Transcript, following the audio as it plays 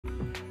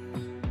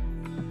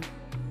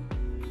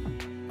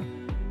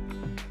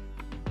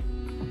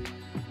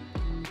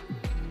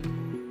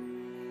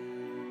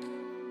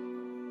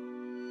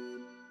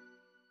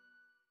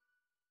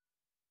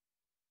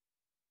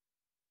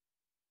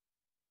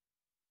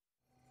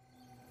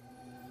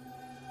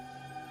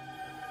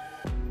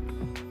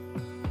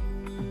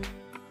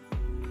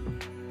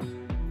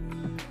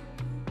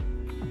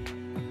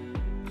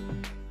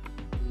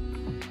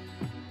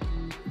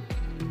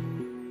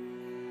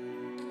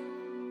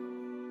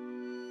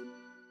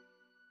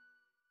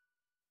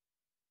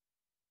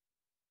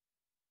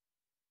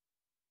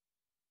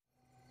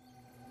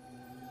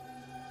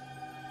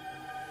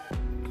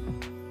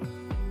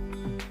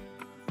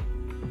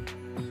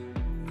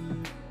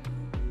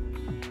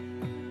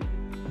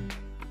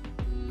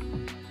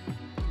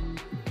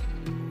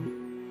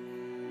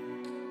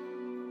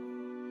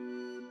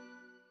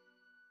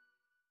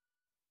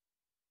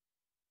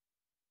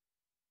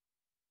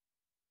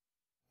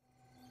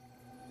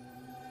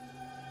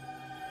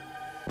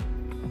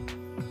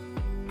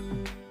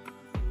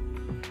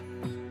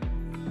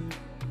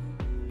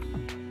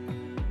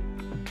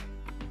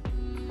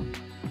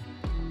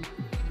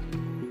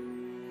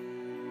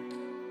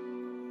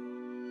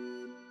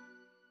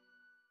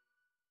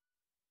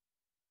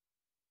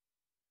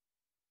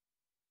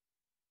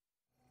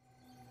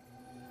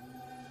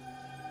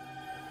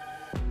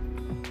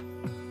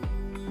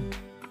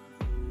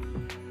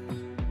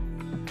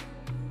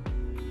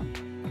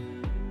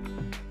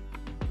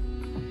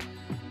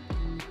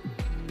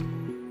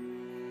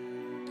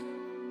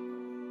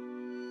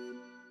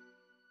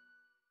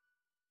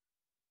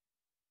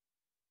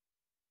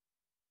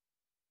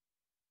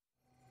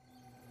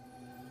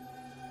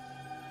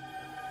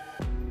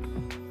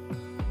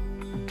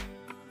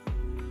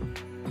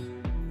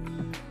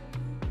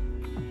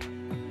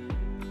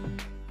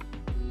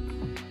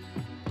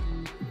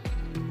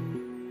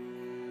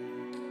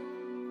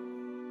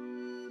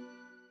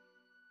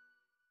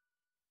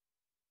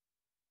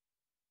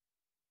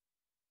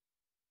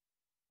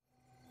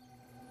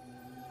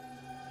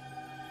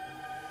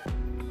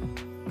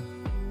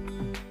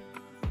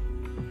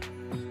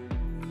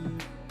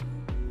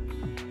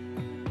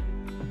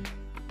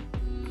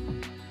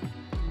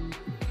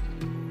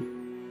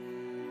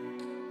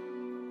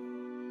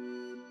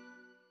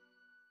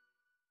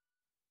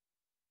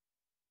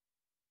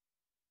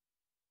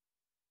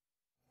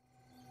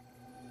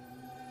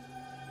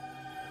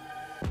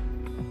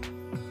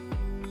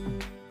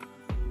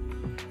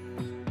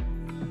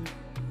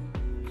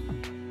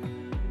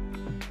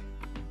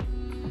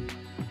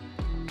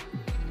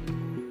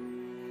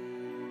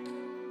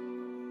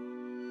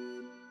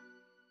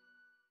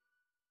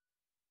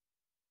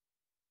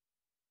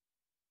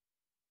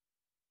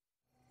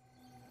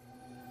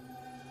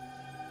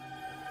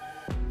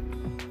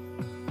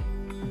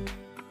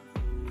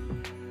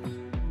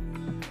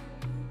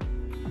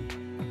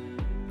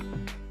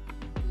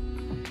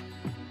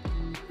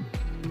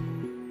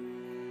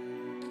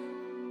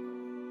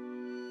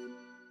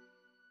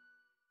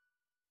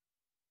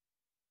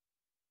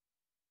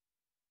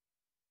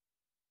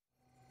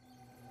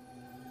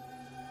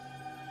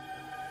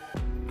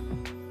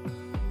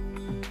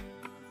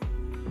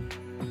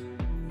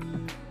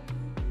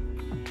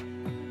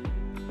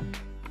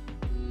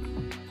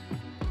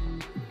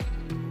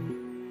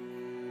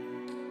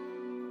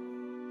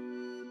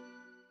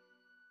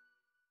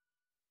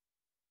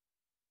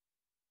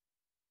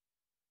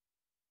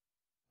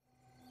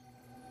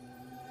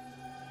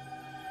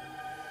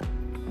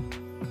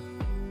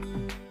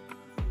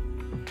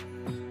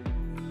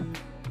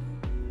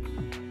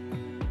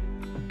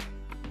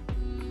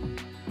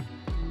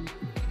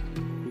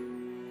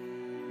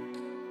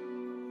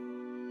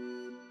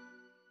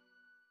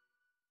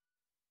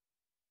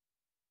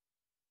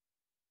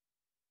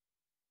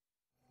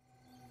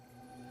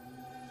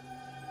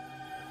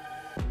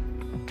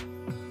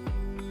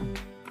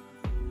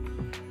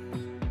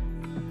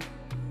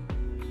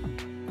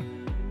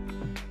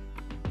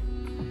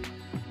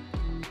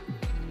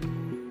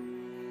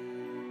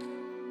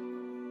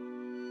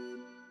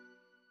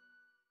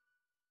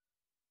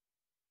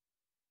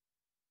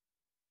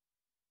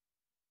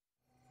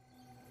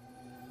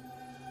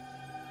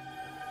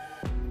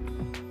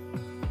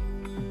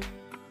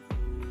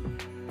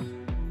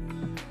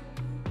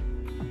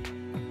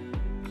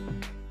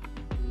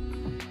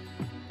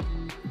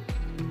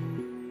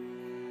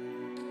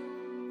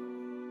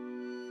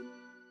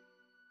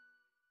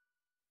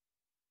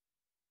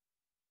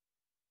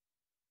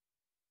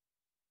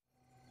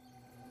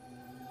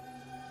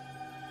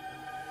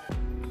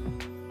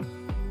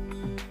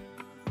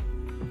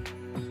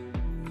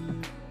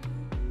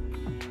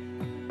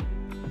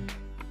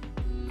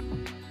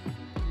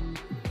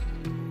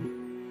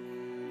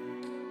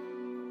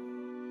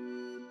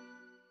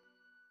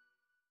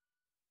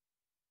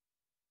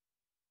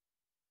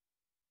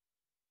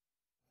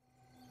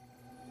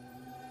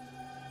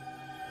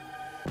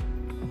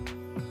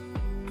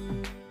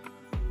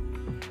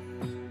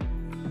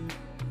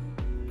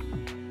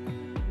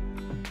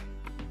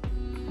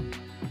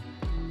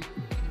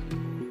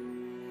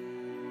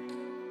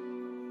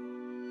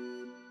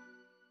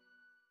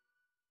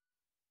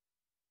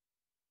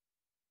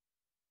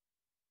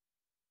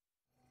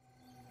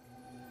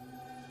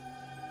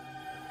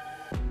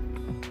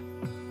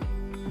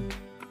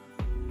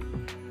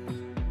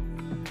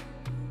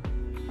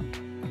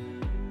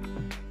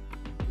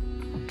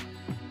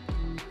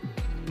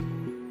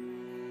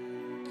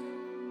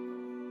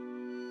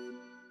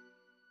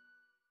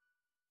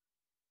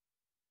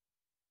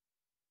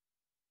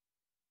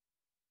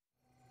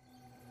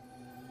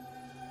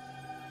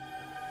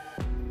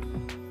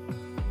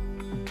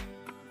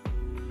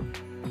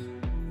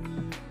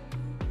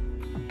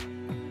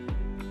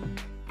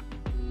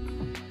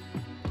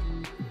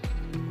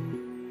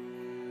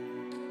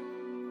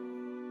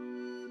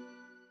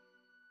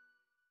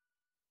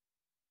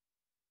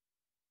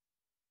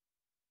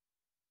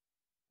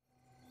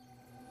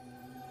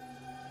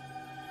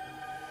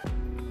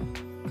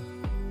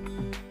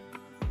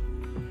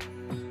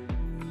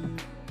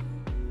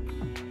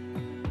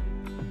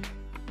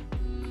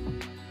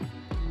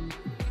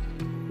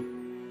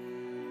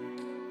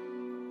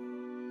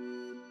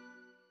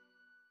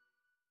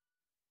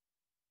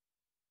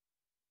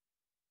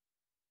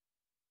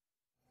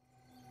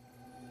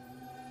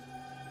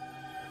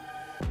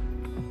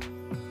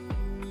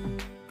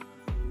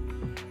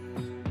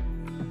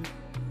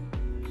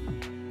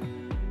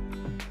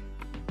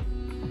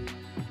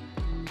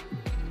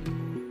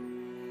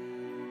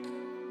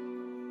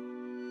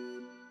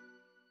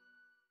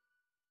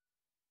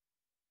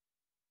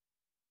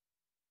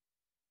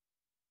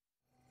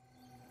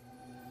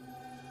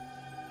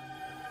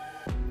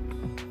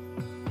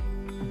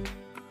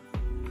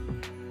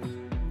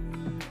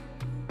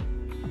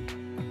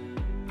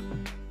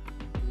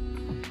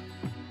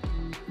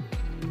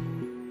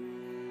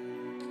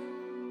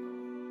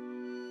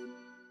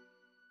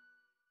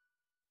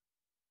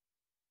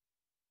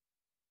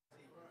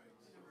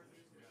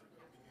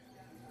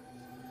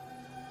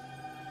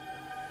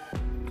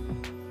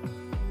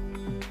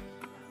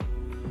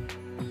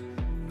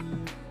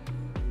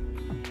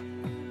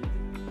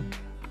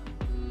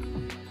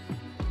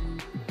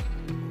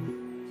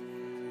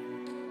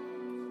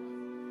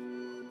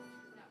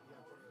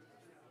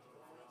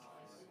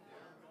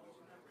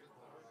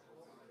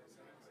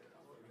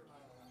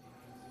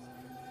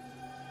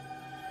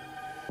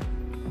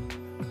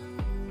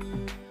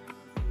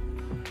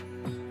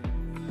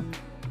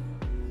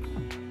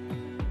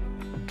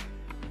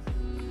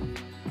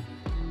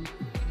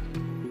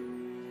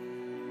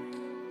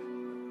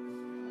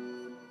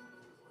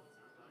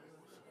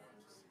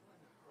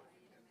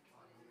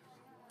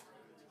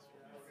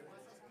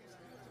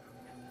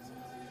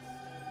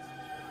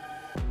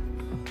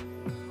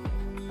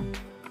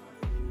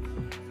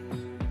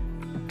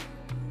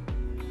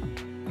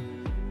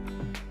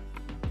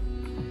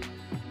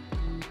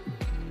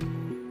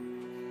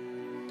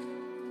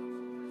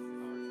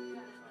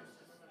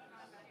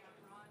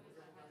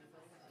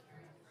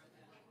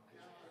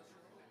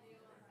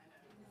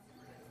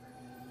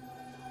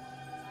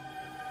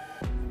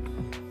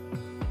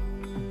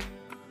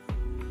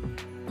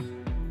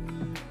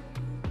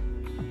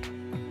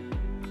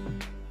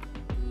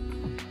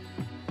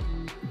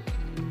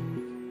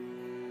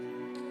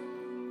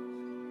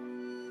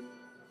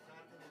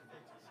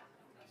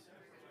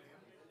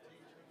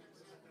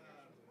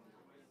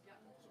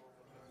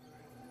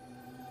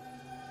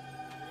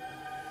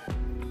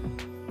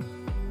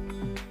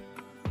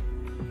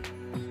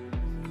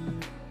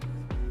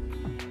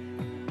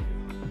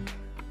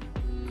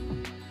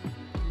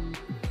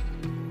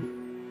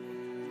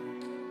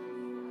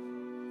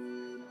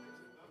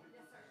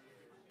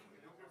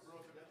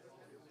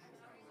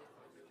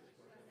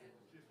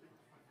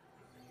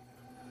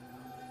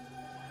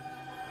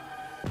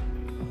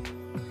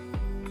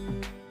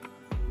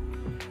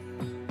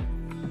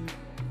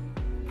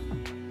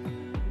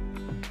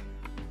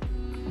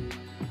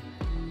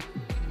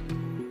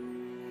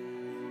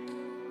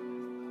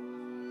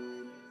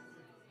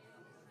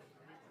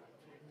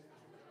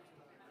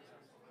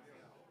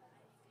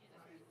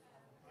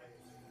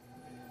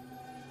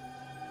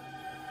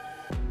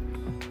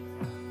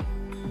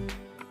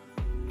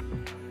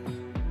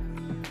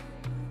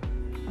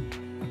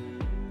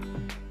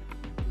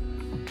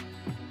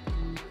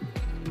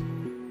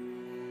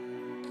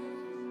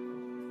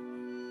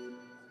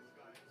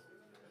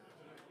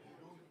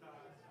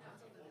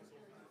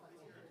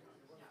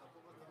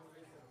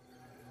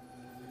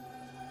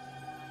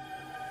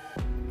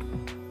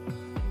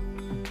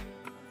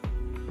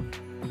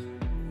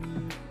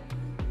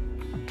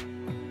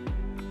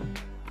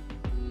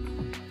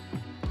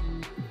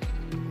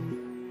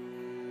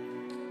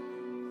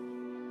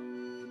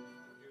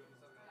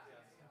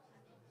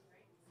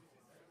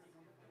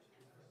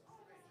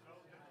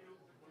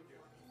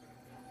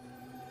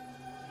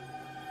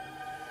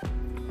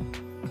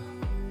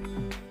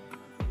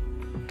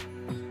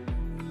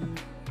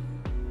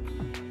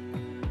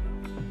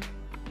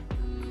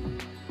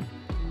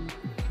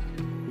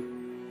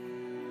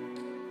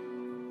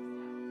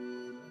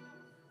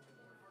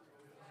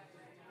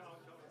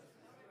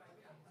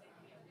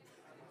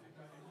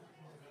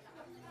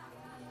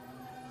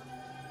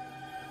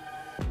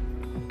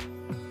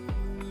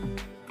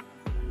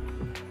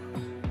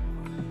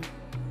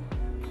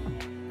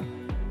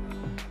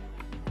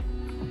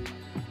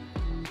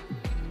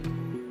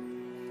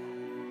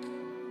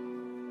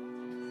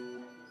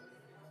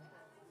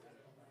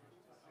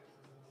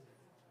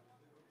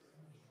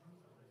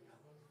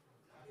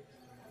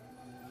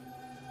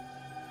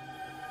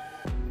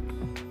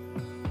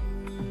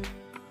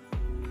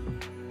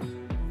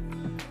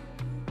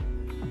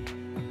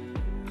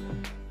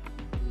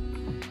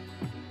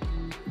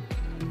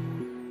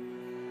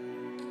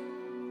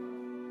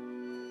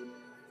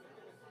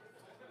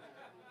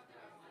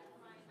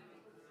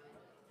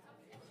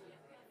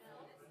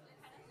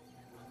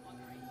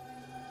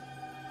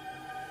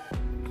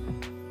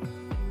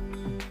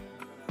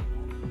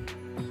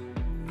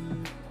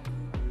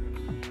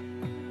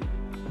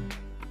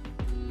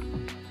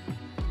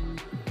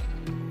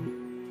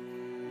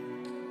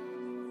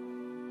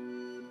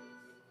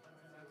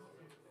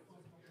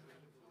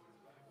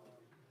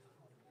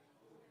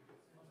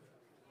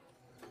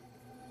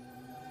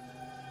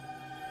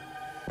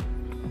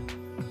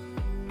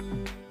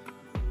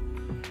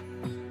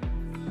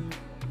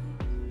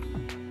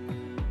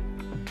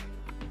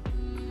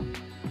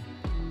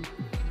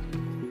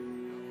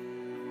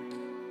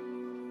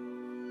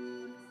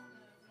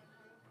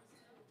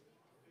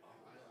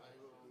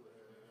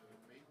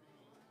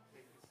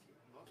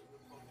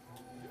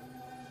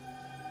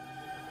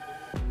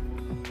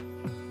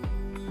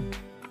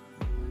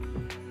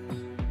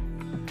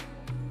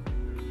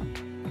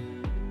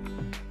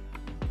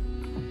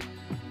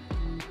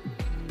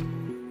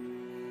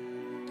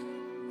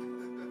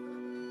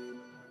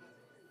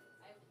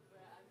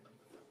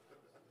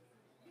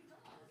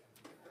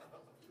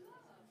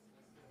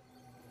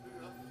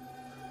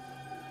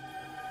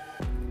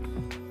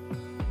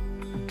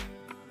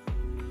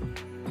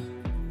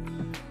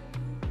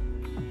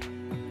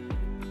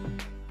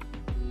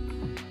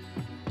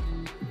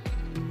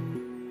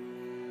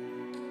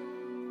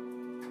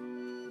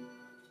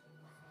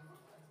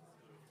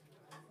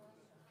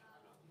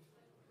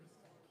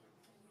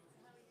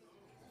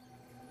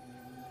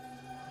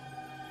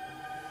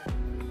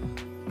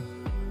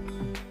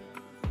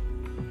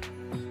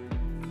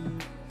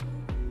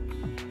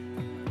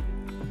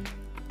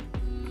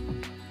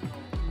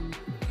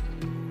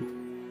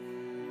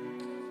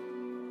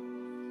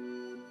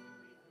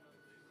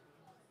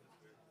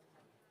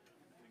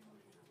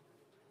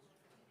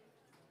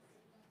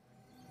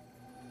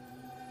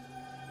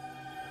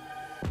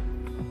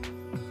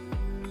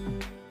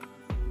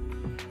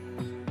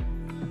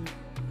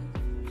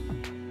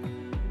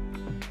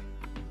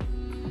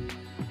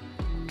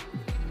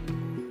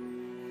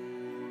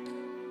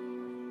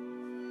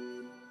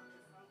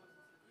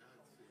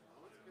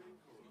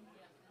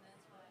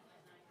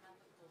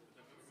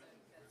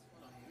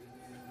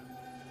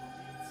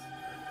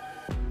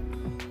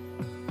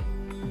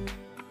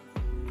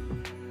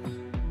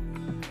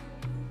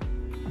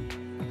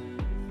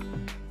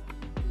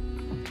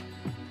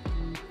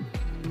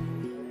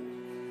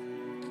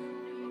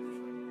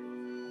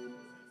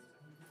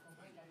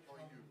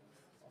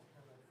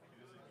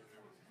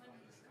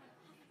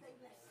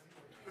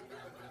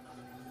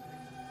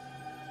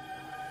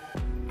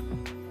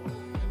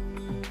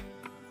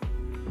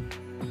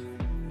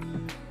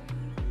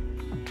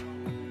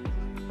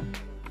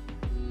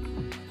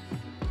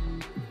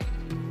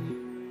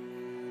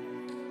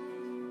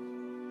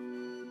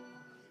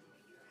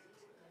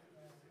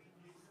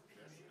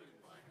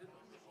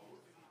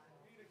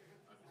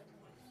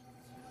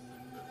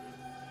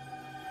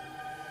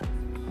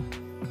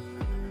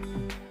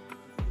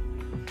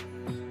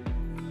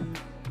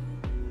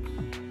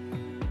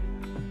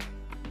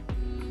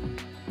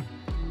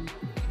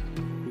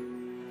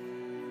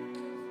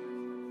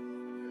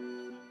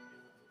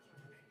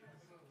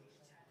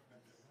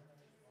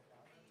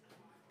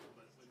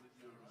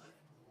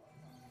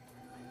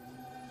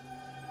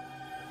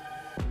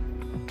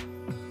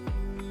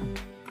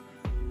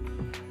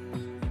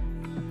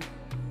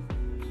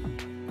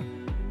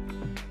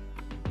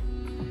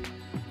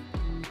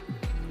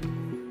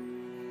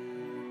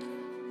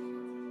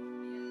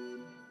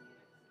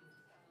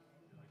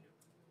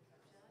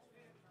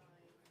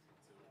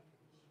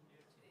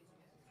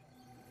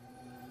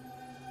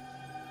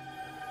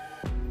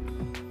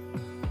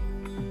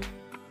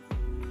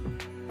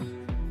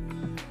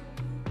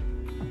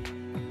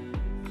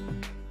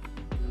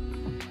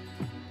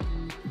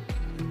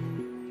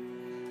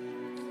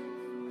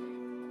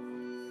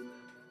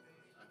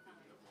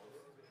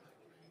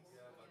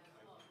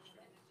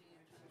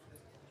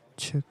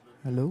Check.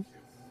 Hello.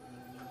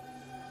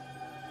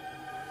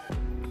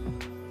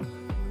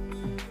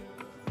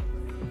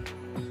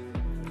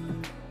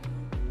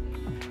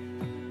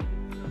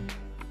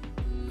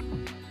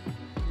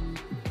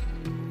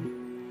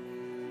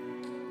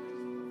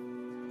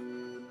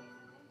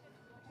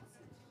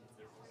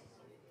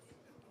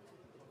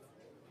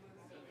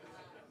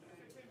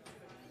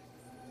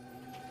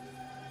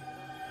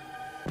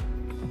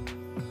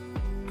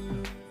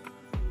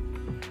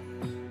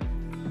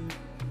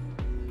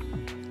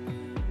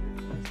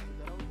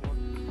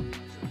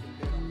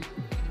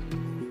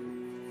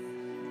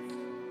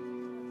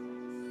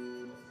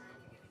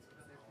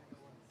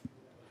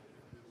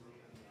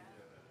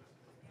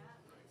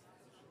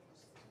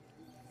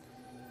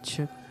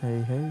 Check.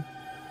 Hey, hey.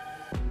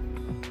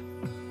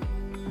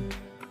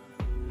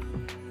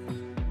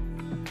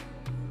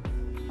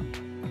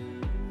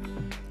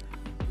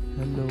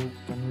 Hello.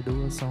 Can we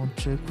do a sound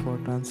check for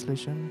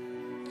translation?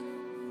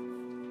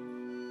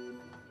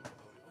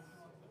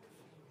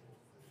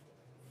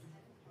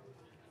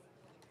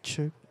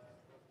 Check.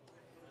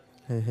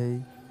 Hey,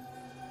 hey.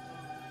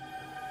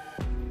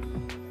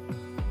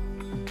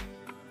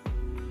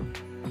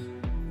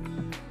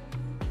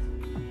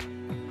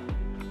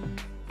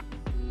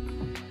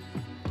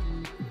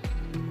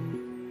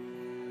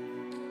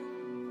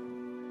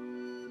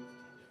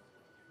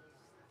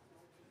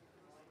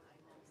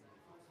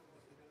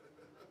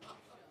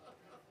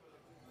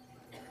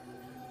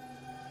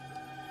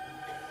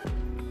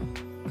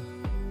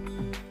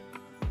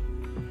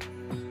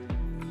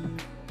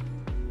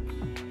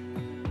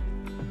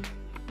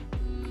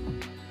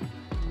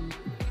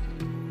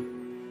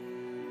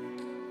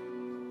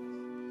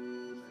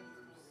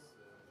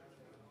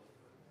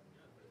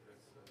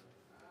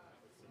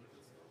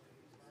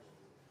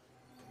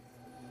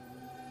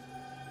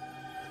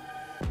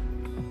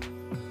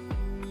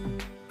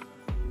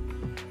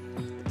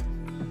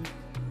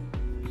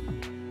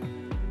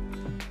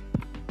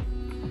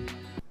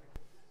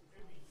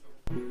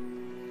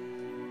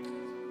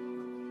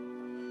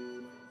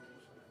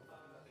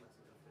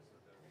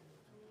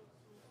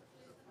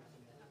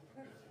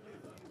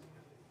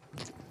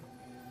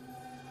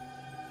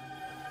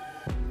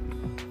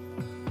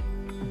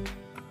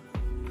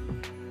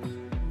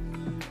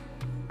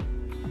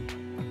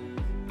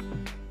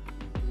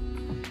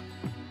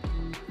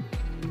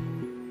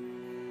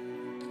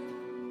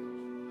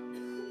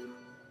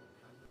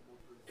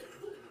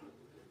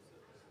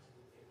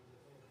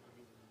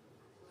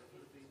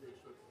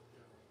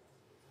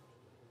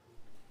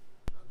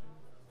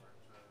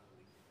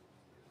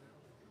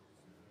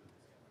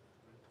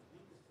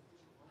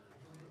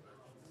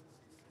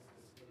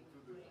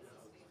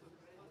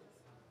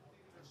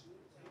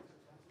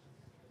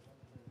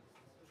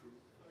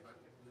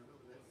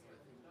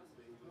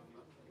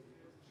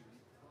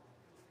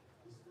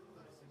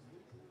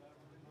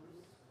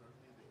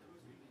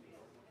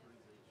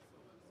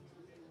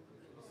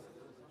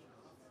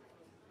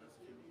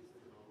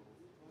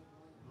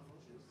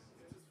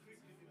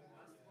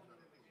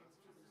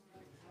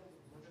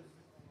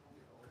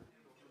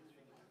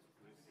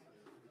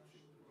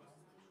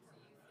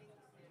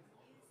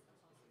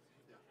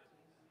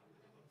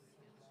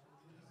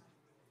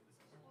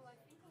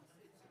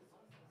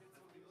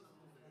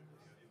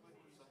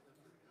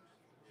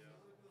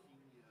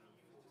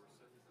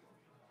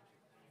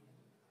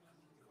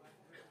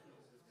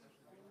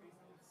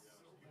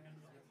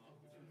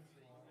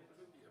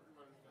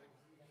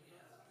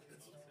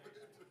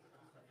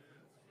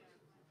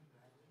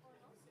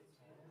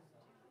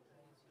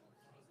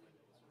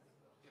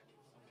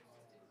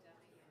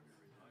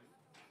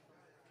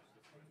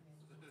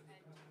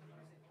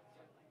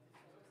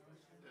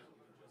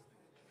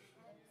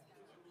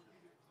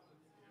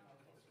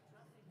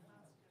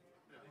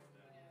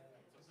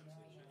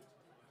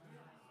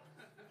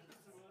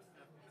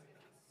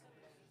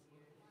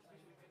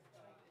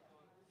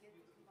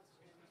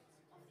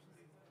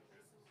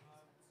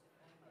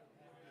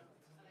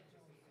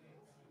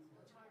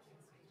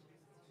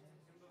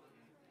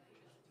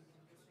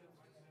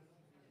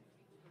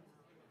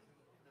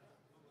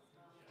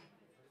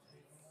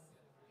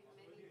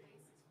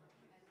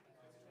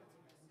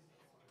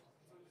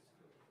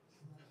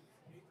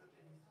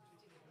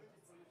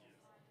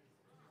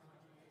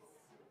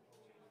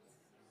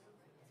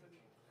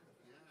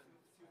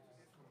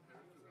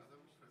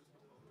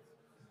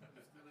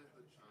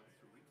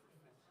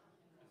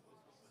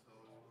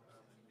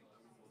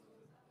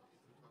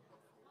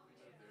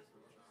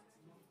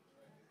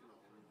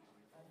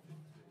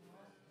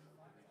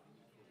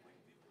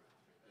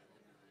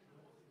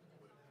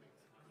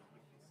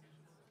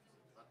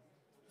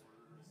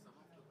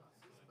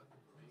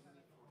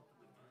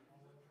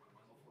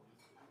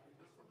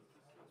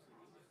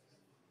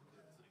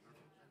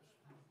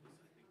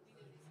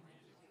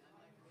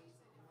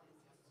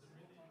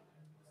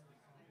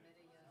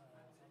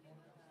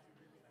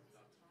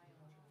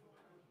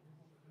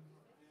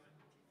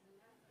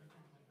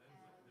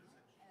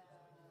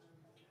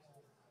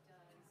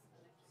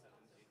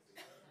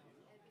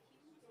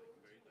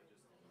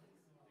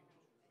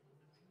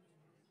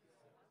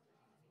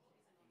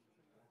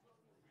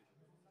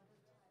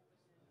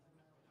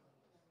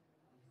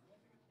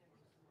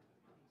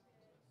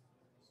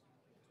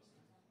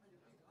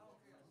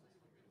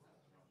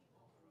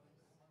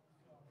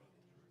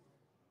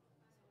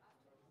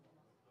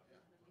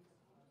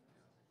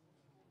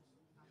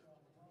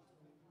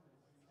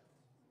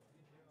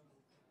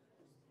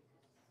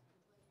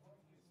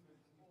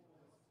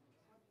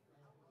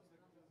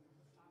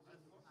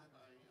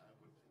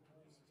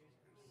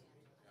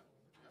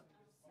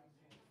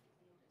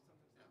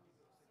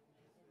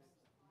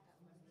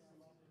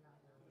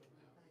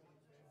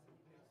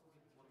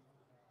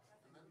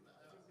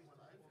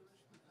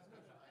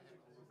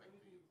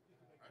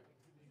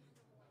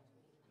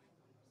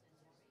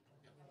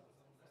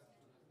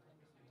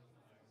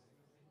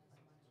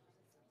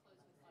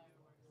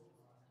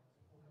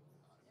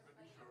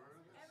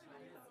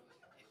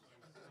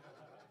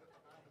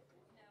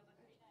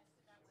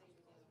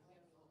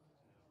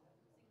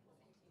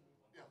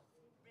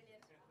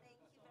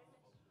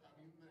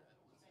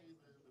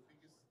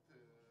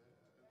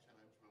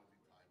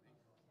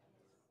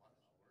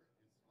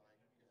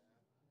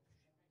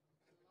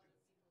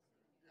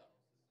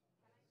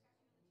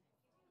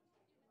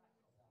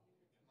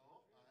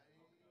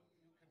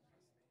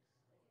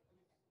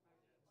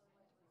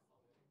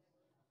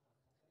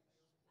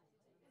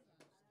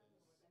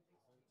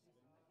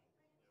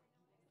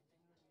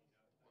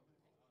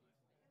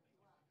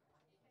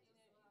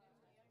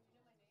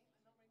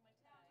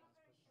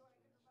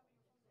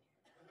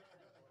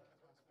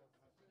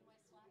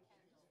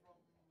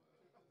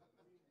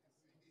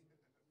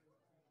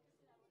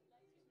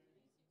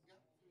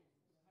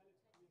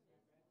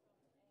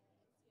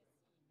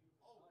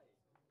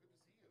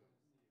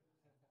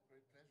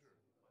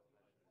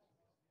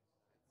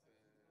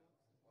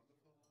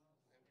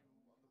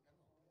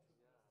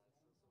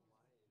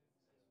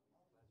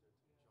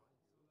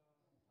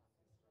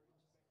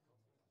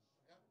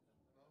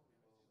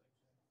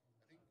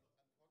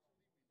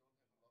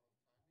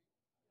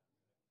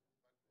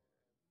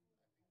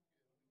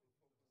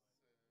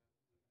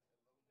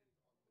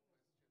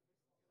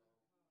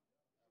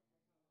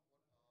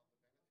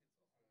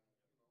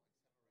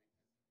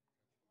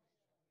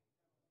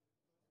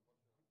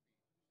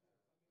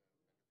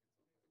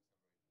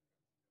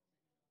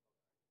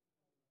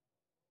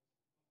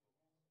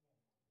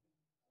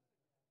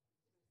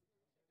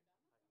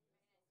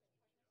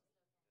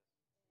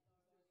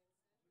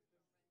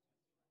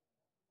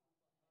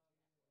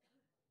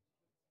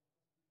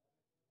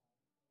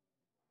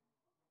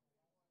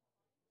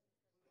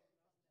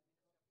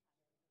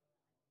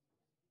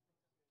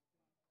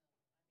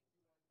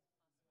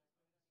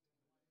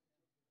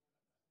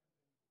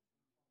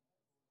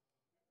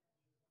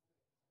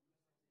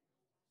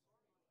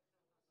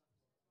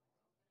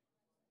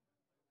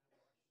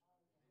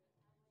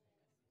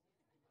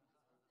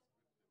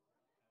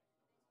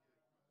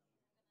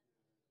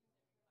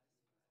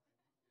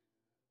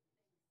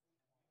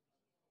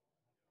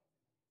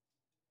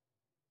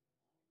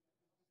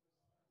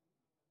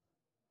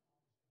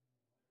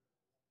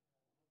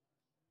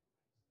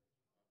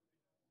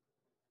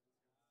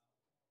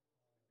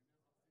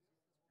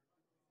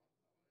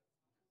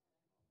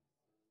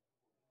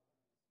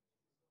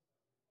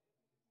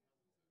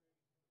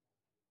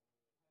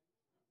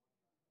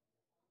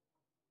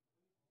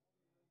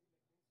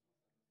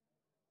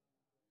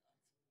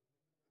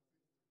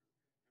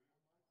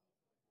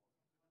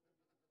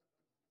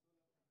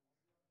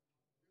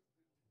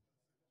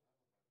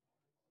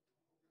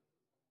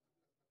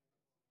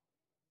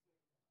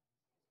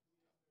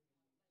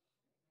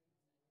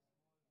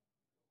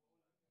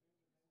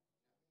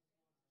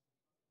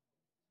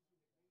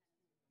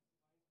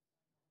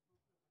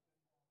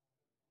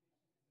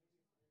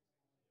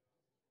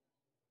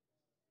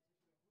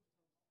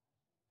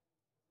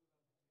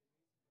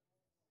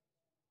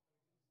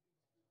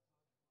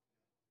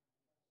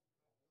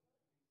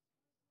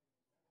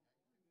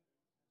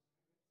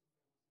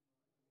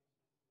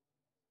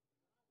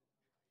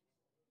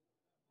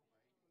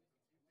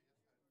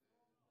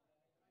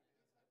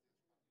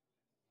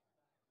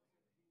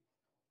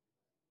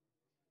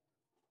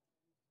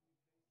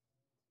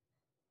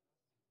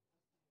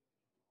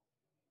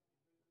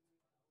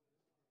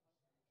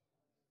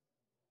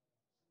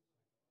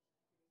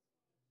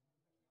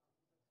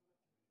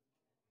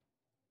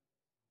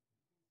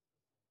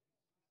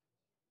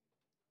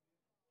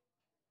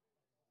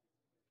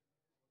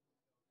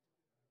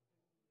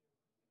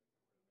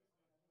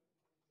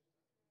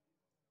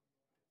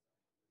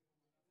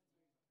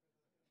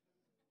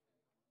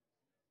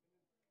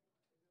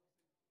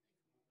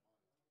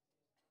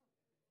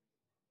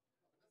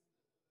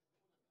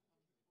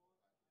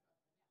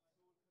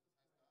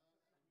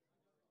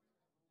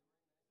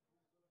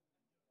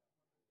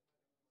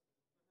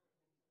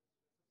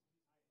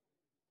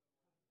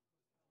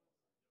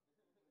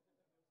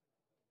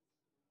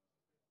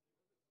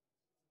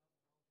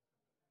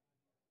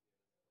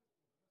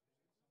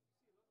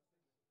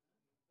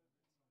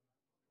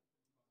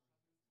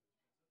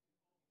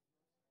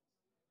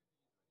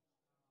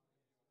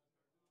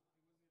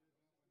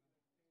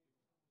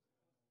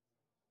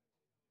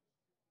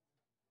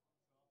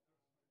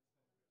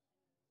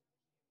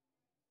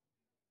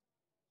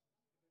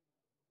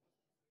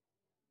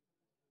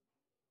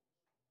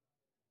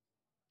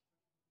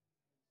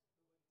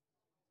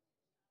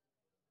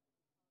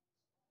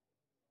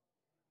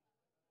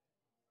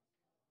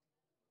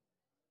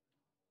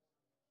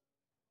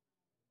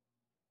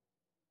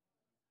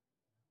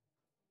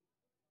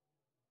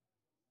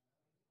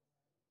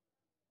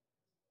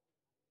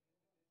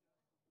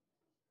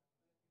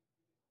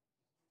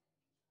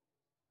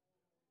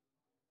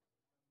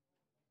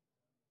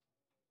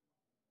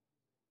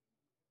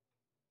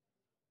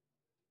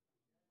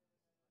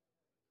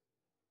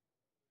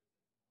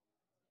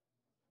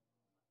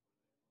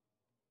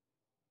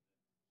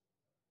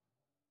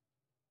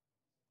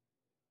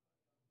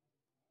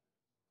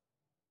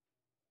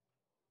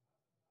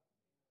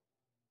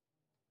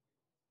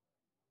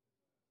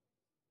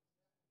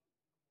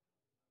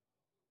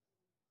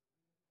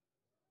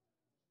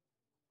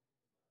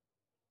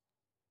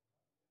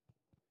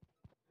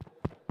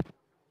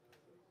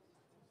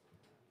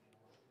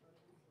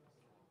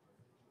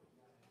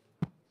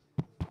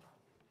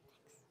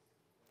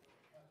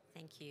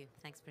 Thank you.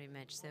 Thanks very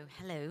much. So,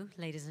 hello,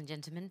 ladies and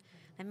gentlemen.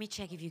 Let me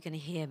check if you can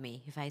hear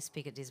me if I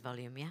speak at this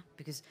volume, yeah?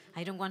 Because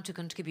I don't want to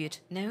contribute,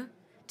 no?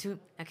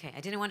 Okay, I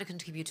didn't want to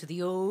contribute to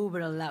the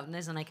overall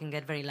loudness, and I can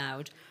get very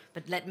loud,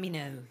 but let me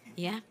know,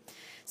 yeah?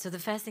 So the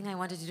first thing I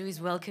wanted to do is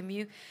welcome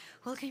you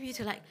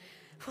to like,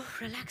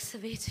 relax a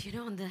bit, you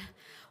know,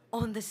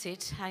 on the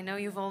seat. I know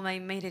you've all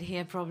made it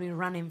here probably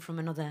running from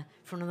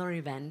another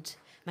event.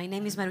 My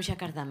name is Marusha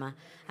Cardama.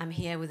 I'm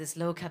here with the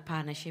SLOCAT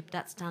partnership.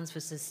 That stands for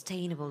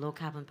Sustainable Low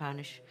Carbon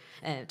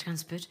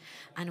Transport.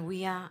 And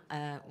we are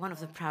one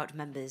of the proud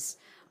members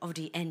of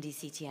the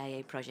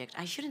NDC-TIA project.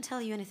 I shouldn't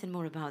tell you anything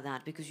more about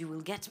that because you will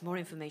get more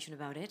information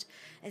about it.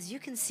 As you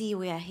can see,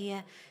 we are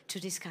here to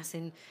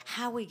discussing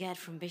how we get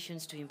from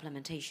visions to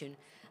implementation.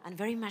 And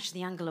very much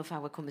the angle of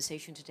our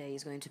conversation today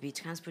is going to be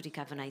transport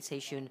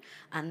decarbonization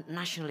and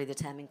nationally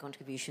determined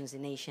contributions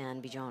in Asia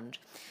and beyond.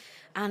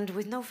 And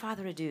with no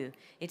further ado,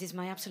 it is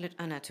my absolute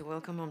honor to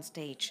welcome on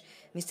stage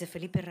Mr.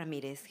 Felipe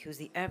Ramirez, who's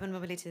the Urban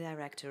Mobility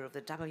Director of the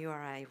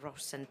WRI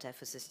Ross Center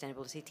for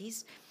Sustainable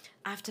Cities.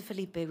 After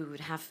Felipe, we would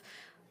have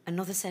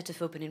another set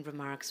of opening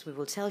remarks. We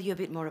will tell you a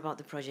bit more about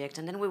the project,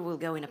 and then we will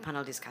go in a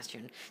panel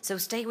discussion. So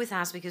stay with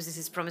us because this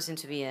is promising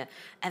to be a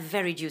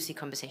very juicy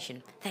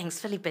conversation. Thanks,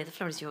 Felipe. The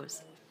floor is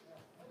yours.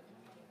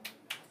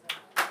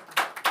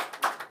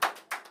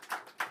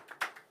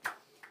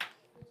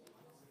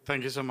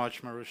 Thank you so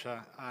much,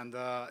 Marusha. And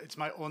it's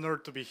my honor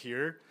to be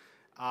here.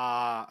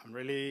 I'm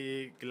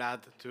really glad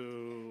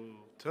to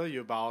tell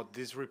you about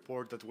this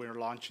report that we're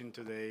launching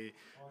today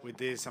with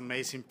this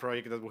amazing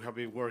project that we have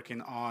been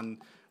working on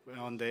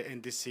the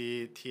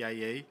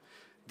NDC-TIA.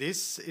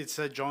 This is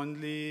a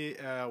jointly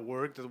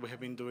work that we have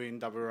been doing,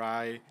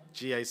 WRI,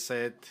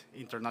 GIZ,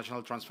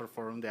 International Transport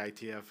Forum, the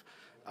ITF,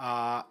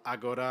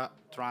 Agora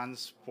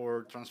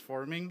Transport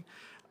Transforming,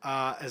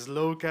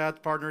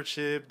 SLOCAT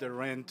partnership, the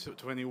RENT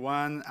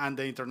 21, and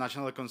the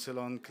International Council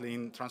on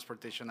Clean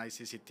Transportation,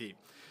 ICCT.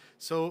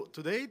 So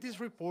today, this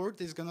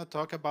report is going to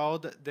talk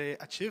about the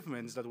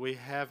achievements that we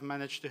have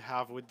managed to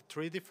have with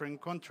 3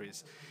 different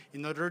countries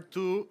in order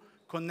to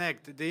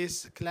connect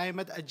this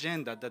climate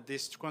agenda that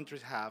these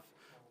countries have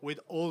with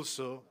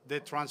also the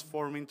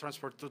transform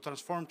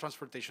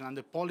transportation and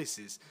the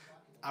policies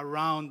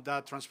around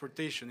that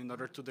transportation in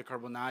order to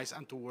decarbonize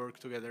and to work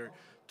together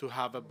to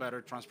have a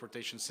better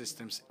transportation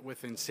systems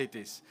within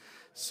cities.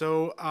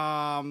 So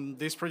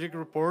this project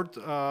report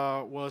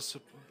was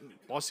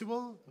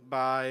possible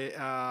by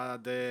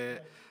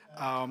the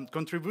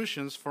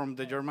contributions from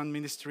the German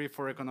Ministry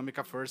for Economic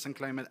Affairs and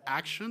Climate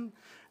Action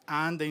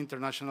and the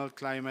International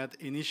Climate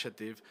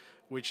Initiative,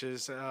 which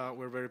is,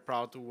 we're very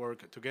proud to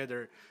work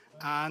together.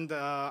 And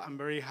I'm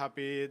very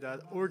happy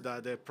that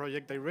Urda, the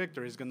project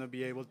director, is going to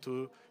be able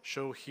to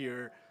show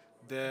here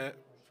the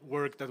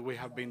work that we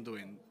have been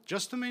doing.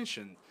 Just to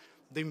mention,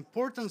 the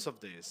importance of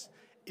this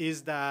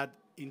is that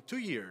in 2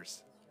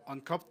 years,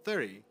 on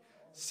COP30,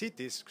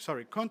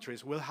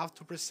 countries will have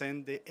to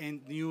present the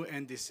new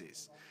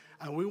NDCs.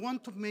 And we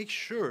want to make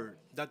sure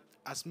that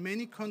as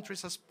many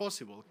countries as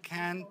possible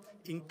can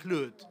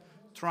include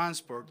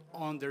transport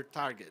on their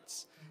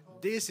targets.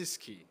 This is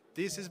key.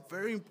 This is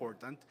very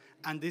important,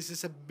 and this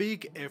is a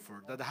big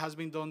effort that has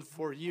been done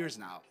for years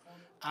now.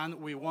 And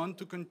we want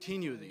to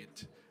continue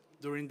it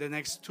during the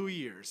next 2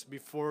 years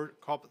before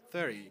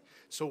COP30,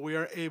 so we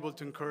are able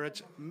to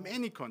encourage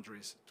many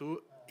countries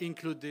to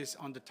include this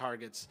on the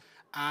targets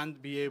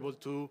and be able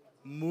to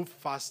move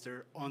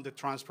faster on the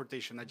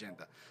transportation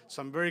agenda.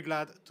 So I'm very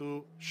glad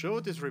to show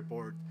this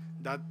report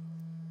that,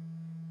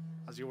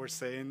 as you were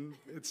saying,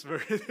 it's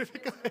very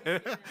difficult.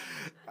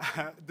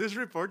 This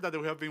report that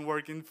we have been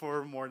working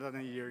for more than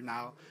a year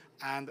now,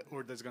 and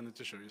Urda is going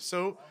to show you.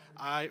 So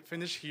I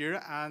finish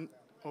here, and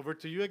over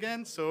to you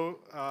again, so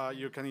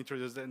you can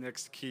introduce the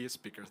next key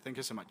speaker. Thank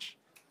you so much.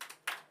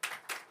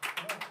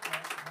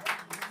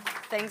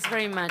 Thanks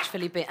very much,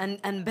 Felipe.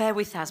 And bear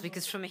with us,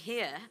 because from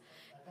here,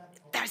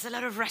 there's a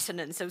lot of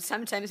resonance. So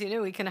sometimes, you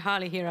know, we can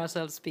hardly hear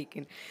ourselves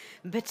speaking.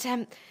 But,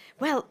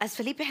 well, as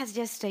Felipe has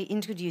just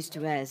introduced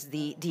to us,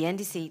 the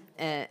NDC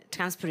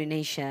Transport in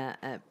Asia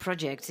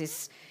project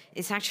is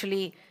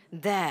actually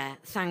there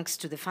thanks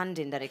to the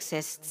funding that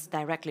exists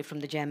directly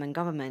from the German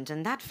government.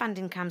 And that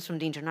funding comes from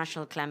the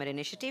International Climate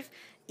Initiative,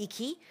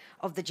 ICI,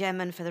 of the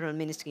German Federal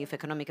Ministry of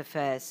Economic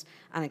Affairs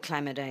and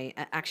Climate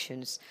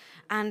Actions.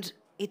 And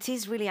it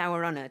is really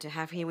our honor to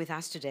have here with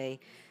us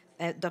today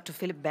Dr.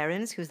 Philipp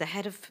Behrens, who's the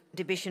head of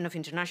Division of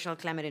International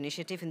Climate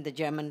Initiative in the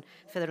German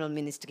Federal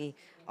Ministry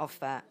of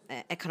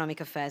Economic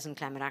Affairs and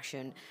Climate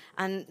Action.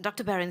 And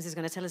Dr. Behrens is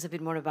going to tell us a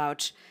bit more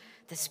about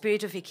the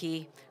spirit of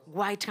ICI,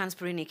 why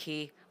transport in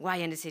ICI, why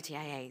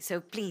NDC-TIA.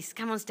 So please,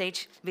 come on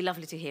stage. It'd be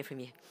lovely to hear from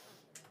you.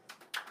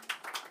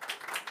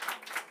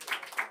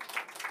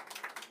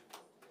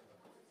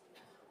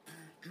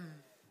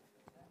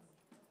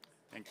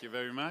 Thank you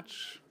very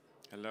much.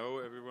 Hello,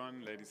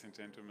 everyone, ladies and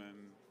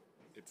gentlemen.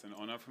 It's an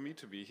honor for me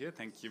to be here.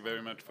 Thank you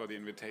very much for the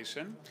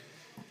invitation.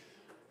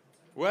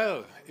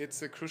 Well,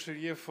 it's a crucial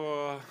year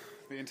for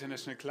the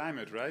international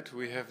climate, right?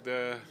 We have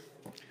the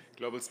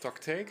global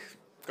stocktake,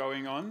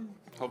 going on,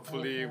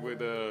 hopefully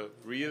with a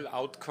real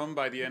outcome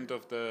by the end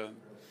of the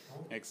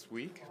next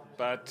week.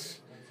 But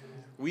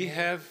we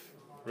have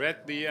read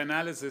the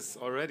analysis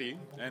already,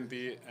 and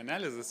the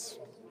analysis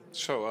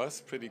show us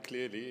pretty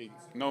clearly,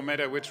 no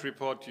matter which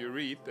report you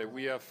read, that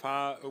we are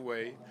far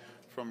away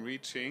from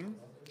reaching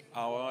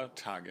our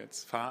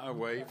targets, far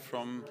away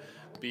from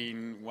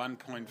being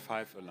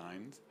 1.5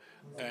 aligned.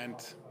 And,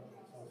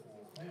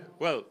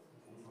 well,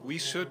 we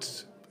should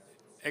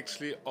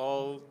actually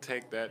all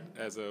take that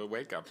as a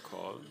wake-up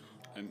call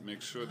and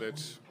make sure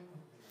that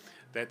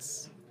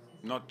that's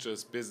not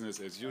just business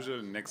as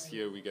usual. Next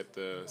year we get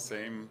the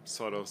same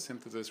sort of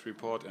synthesis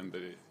report, and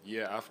the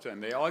year after,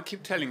 and they all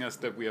keep telling us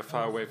that we are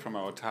far away from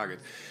our target.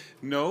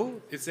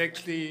 No, it's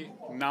actually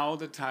now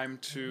the time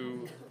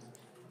to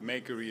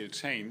make a real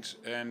change.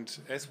 And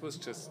as was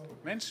just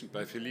mentioned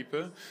by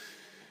Felipe,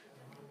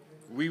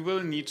 we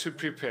will need to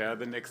prepare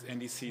the next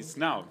NDCs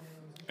now.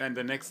 And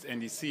the next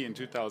NDC in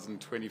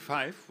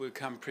 2025 will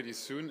come pretty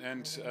soon,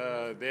 and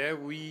there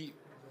we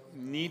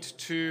need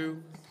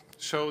to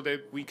show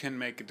that we can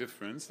make a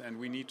difference, and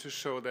we need to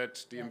show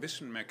that the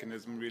ambition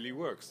mechanism really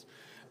works.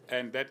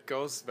 And that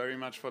goes very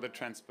much for the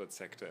transport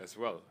sector as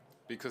well,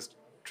 because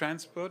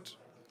transport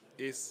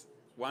is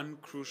one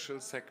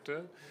crucial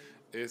sector,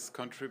 is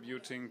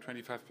contributing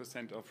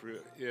 25% of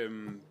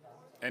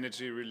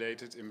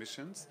energy-related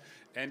emissions,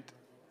 and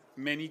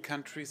many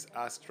countries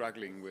are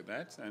struggling with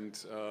that.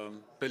 And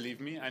believe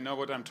me, I know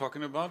what I'm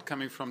talking about,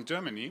 coming from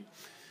Germany,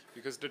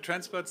 because the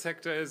transport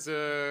sector is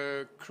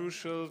a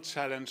crucial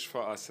challenge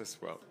for us as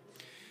well.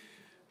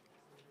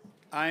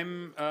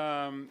 I'm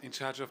in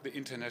charge of the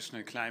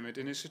International Climate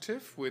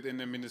Initiative within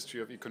the Ministry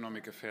of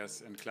Economic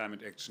Affairs and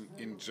Climate Action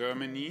in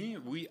Germany.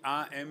 We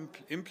are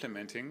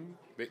implementing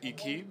the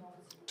EKI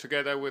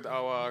together with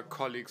our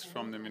colleagues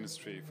from the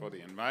Ministry for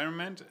the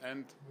Environment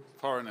and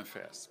Foreign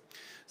Affairs.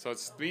 So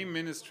it's 3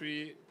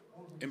 ministries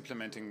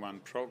implementing one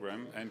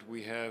program, and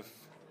we have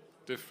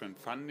different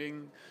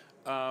funding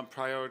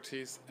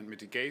priorities, and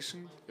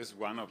mitigation is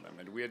one of them.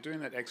 And we are doing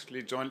that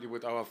actually jointly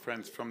with our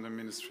friends from the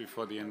Ministry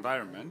for the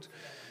Environment.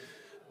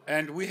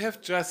 And we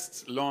have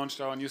just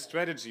launched our new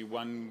strategy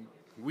 1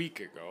 week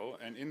ago.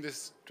 And in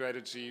this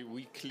strategy,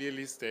 we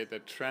clearly state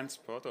that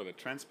transport, or the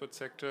transport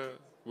sector,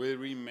 will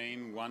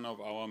remain one of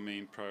our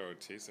main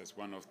priorities, as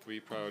one of 3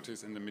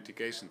 priorities in the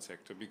mitigation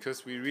sector,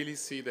 because we really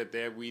see that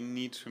there we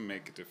need to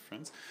make a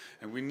difference.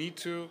 And we need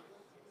to,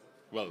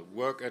 well,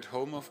 work at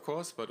home, of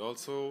course, but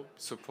also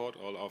support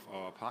all of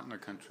our partner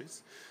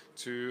countries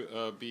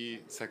to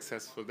be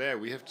successful there.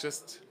 We have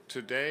just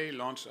today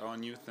launched our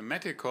new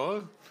thematic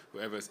call.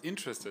 Whoever is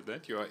interested in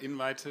that, you are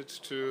invited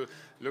to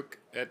look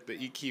at the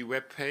EKI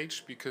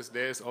webpage, because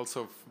there is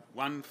also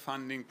one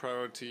funding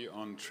priority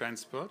on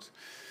transport.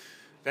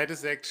 That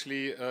is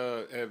actually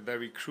a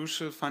very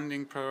crucial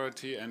funding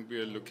priority, and we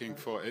are looking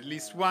for at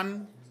least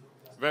one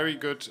very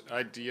good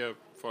idea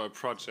for a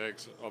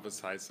project of a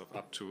size of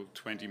up to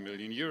 20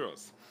 million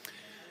euros.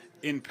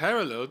 In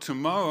parallel,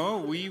 tomorrow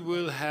we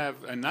will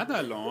have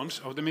another launch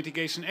of the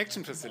Mitigation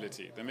Action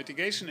Facility. The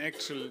Mitigation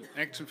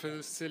Action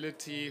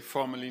Facility,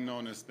 formerly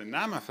known as the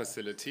NAMA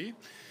facility,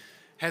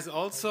 has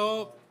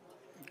also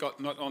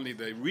got not only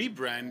the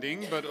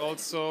rebranding, but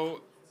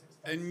also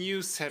a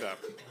new setup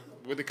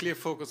with a clear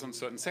focus on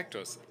certain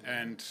sectors.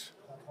 And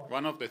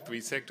one of the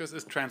 3 sectors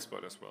is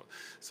transport as well.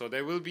 So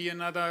there will be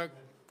another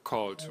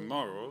call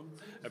tomorrow.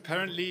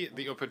 Apparently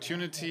the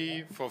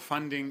opportunity for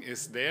funding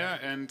is there,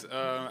 and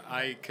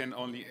I can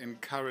only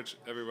encourage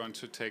everyone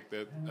to take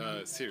that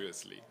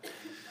seriously.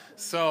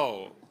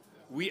 So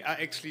we are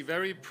actually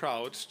very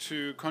proud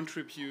to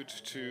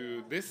contribute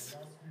to this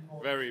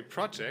very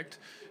project,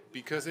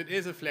 because it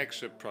is a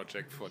flagship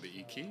project for the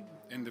EKI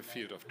in the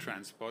field of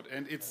transport,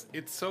 and it's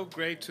so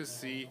great to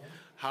see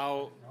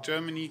how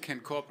Germany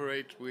can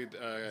cooperate with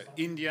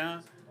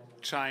India,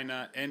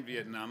 China and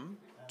Vietnam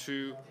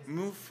to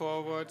move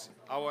forward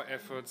our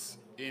efforts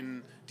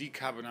in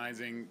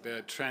decarbonizing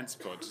the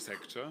transport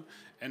sector.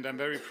 And I'm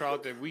very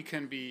proud that we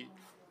can be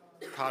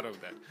part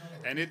of that.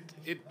 And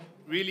it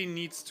really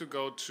needs to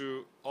go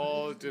through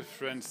all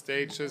different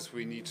stages.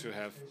 We need to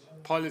have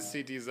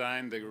policy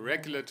design, the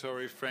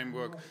regulatory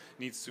framework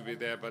needs to be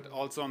there, but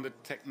also on the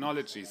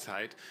technology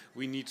side,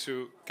 we need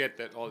to get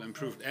that all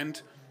improved.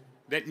 And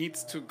that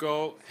needs to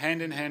go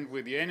hand in hand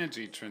with the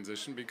energy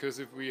transition, because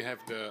if we have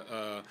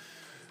the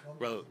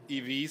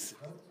EVs,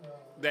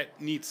 that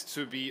needs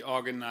to be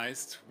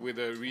organized with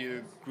a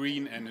real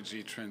green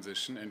energy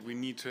transition, and we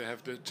need to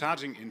have the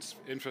charging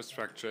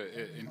infrastructure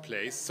in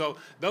place. So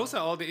those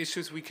are all the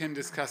issues we can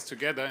discuss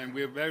together, and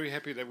we're very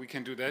happy that we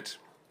can do that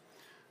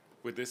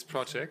with this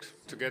project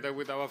together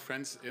with our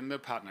friends in the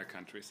partner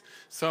countries.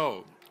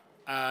 So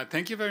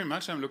thank you very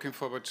much. I'm looking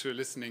forward to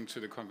listening to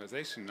the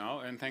conversation now,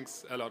 and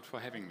thanks a lot for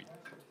having me.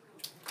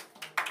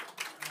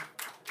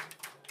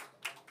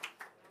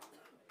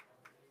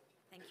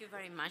 Thank you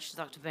very much,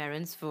 Dr.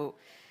 Behrens, for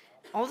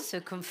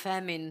also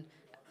confirming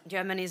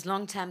Germany's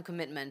long-term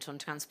commitment on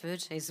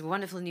transport is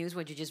wonderful news,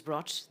 what you just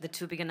brought, the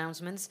two big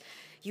announcements.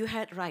 You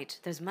heard right,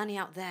 there's money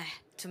out there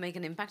to make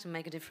an impact and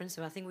make a difference,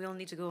 so I think we all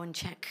need to go and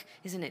check,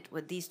 isn't it,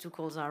 what these two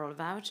calls are all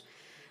about.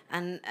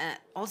 And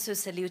also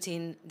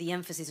saluting the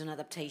emphasis on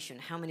adaptation.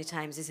 How many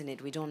times, isn't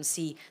it, we don't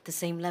see the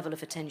same level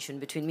of attention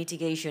between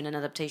mitigation and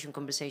adaptation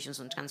conversations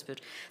on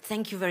transport.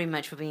 Thank you very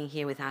much for being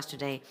here with us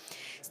today.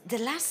 The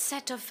last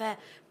set of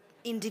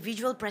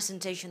individual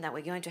presentation that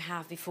we're going to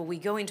have before we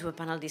go into a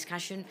panel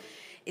discussion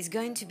is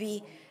going to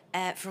be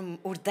from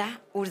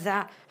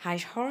Urda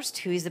Heichhorst,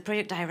 who is the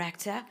project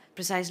director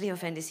precisely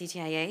of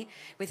NDC-TIA.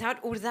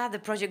 Without Urda, the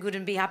project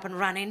wouldn't be up and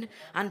running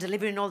and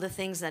delivering all the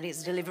things that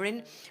it's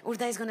delivering.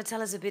 Urda is going to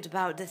tell us a bit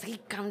about the 3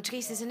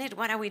 countries, isn't it?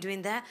 What are we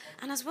doing there?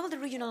 And as well the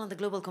regional and the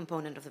global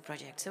component of the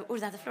project. So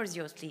Urda, the floor is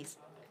yours, please.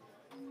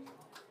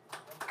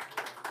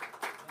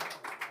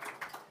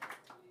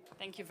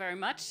 Thank you very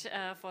much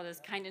for this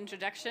kind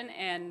introduction,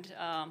 and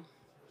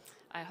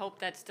I hope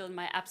that still in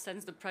my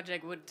absence the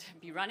project would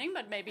be running,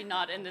 but maybe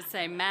not in the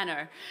same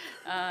manner.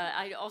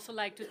 I'd also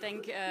like to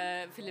thank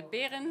Philipp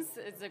Behrens.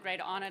 It's a great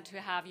honor to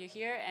have you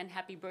here, and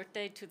happy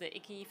birthday to the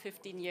ICCI,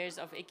 15 years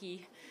of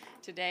ICCI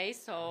today,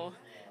 so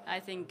I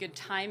think good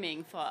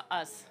timing for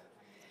us.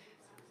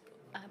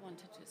 I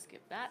wanted to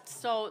skip that.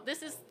 So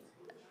this is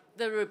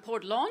the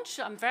report launch.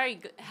 I'm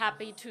very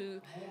happy to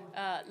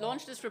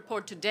launch this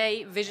report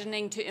today,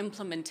 Visioning to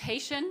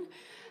Implementation.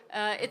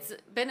 It's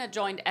been a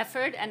joint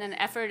effort, and an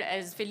effort,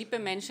 as Felipe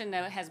mentioned,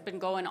 that has been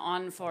going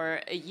on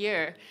for a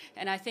year.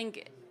 And I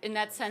think in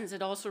that sense,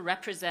 it also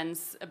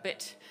represents a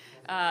bit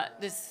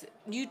this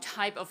new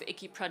type of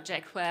ICCI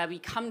project where we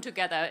come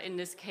together, in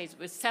this case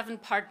with 7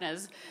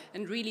 partners,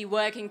 and really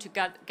working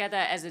together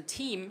as a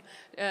team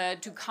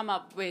to come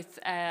up with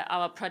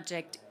our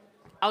project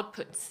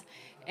outputs.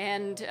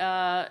 And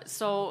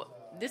so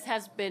this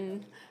has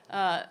been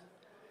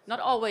not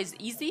always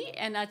easy,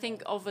 and I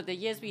think over the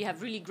years we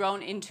have really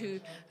grown into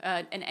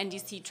an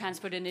NDC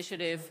Transport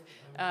Initiative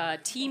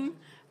team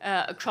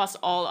across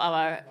all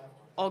our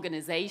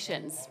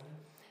organizations.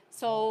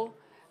 So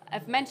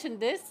I've mentioned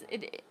this.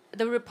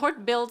 The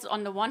report builds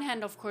on the one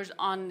hand, of course,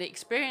 on the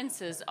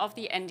experiences of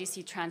the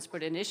NDC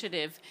Transport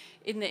Initiative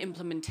in the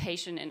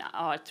implementation in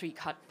our 3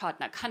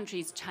 partner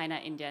countries, China,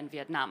 India, and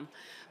Vietnam.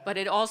 But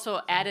it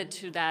also added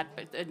to that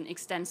an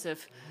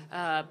extensive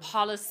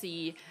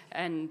policy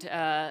and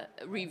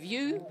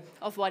review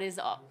of what is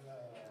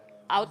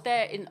out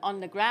there on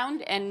the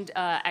ground, and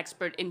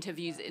expert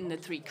interviews in the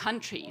 3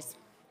 countries.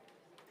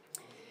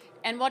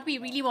 And what we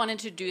really wanted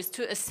to do is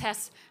to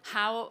assess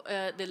how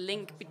the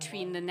link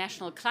between the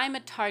national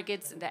climate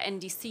targets, the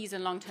NDCs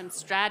and long-term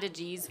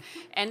strategies,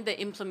 and the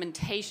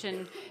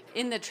implementation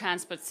in the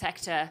transport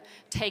sector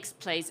takes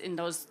place in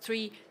those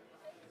 3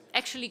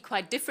 actually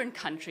quite different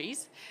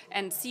countries,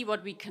 and see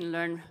what we can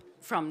learn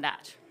from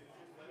that.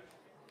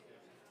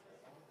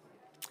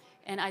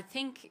 And I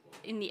think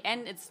in the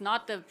end, it's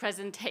not the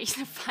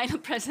presentation, the final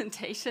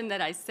presentation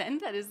that I sent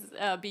that is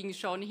being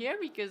shown here,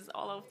 because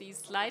all of these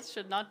slides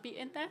should not be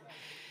in there.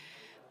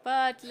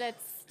 But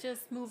let's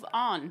just move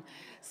on.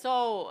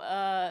 So,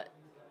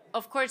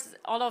 of course,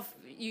 all of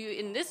you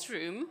in this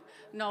room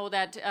know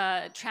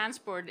that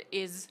transport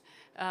is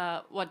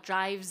what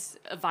drives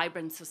a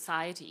vibrant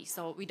society.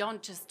 So we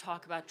don't just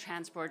talk about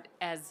transport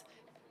as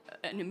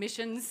a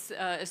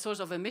source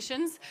of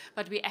emissions,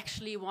 but we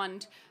actually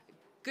want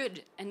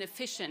good and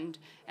efficient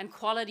and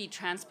quality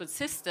transport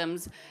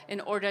systems in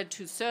order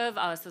to serve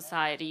our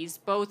societies,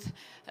 both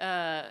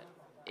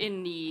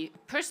in the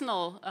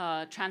personal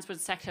transport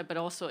sector, but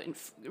also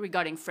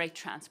regarding freight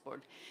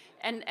transport.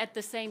 And at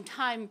the same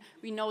time,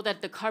 we know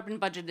that the carbon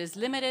budget is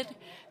limited.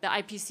 The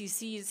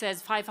IPCC says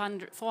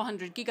 400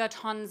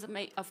 gigatons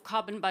of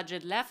carbon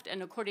budget left.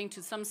 And according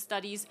to some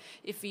studies,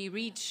 if we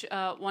reach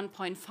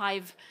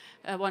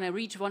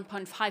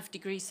 1.5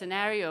 degree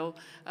scenario,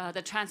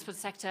 the transport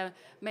sector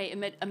may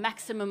emit a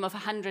maximum of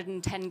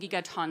 110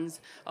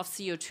 gigatons of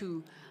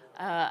CO2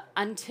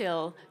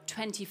 until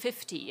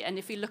 2050. And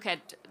if we look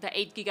at the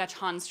 8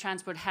 gigatons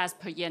transport has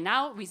per year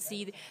now, we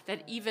see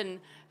that even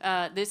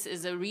this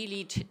is a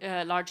really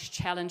large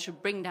challenge to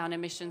bring down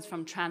emissions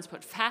from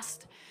transport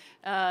fast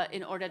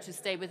in order to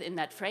stay within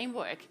that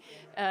framework.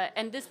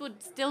 And this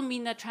would still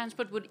mean that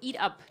transport would eat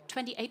up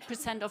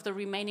 28% of the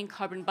remaining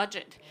carbon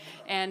budget.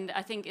 And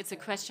I think it's a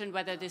question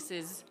whether this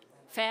is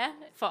fair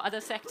for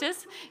other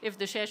sectors, if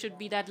the share should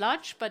be that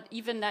large, but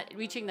even that,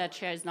 reaching that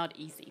share is not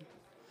easy.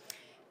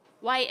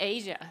 Why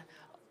Asia?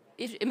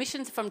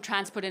 Emissions from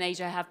transport in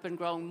Asia have been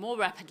growing more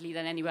rapidly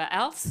than anywhere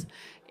else,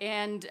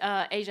 and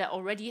Asia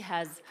already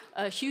has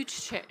a huge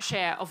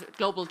share of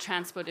global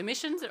transport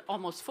emissions,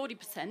 almost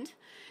 40%,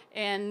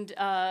 and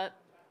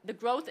the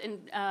growth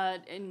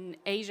in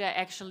Asia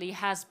actually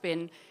has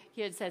been,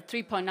 here it said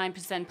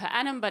 3.9% per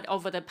annum, but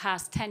over the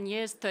past 10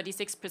 years,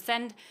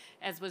 36%,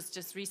 as was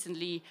just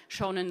recently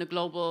shown in the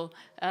global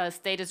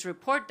status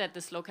report that the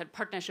SLOCAT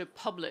partnership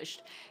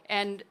published.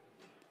 And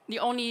The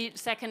only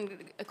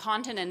second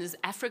continent is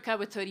Africa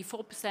with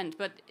 34%,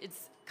 but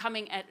it's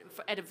coming at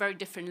a very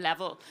different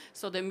level.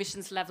 So the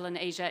emissions level in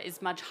Asia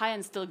is much higher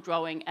and still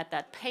growing at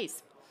that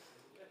pace.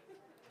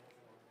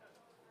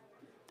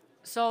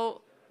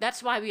 So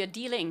that's why we are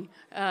dealing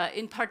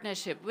in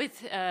partnership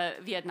with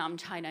Vietnam,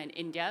 China, and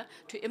India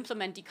to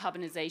implement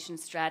decarbonization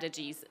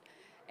strategies.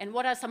 And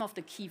what are some of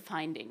the key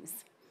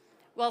findings?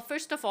 Well,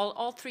 first of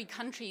all three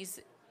countries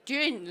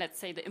during, let's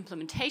say, the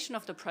implementation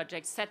of the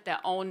project set their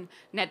own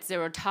net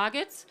zero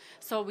targets.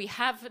 So we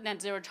have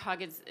net zero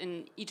targets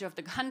in each of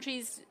the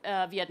countries,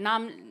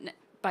 Vietnam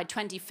by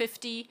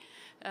 2050,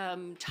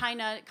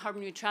 China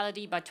carbon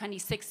neutrality by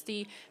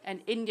 2060,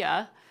 and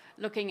India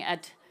looking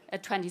at a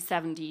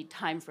 2070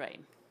 timeframe.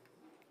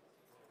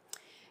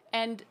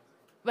 And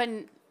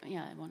when,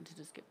 yeah, I wanted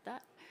to skip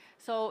that.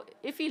 So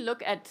if we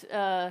look at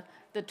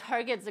the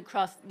targets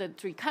across the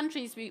three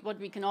countries, what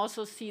we can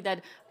also see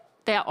that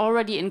they're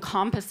already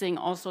encompassing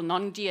also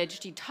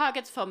non-GHG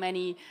targets for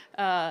many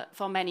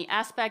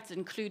aspects,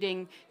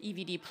 including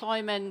EV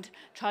deployment,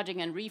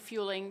 charging and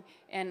refueling.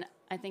 And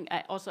I think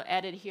I also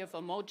added here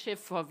for mode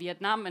shift for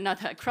Vietnam,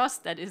 another across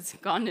that is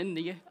gone in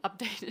the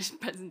updated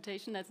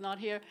presentation that's not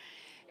here.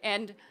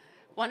 And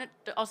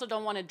also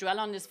don't want to dwell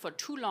on this for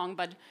too long,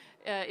 but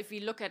if we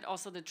look at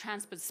also the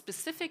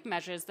transport-specific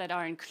measures that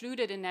are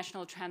included in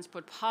national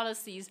transport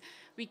policies,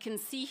 we can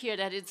see here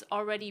that it's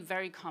already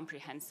very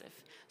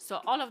comprehensive. So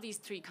all of these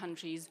three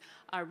countries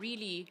are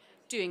really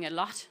doing a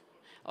lot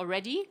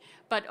already,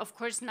 but of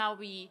course now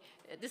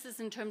this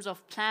is in terms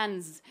of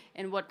plans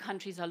and what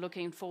countries are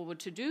looking forward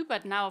to do,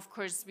 but now of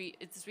course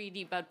it's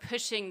really about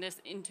pushing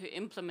this into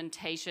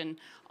implementation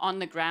on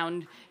the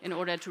ground in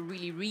order to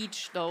really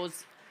reach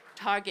those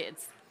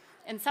targets.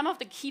 And some of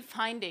the key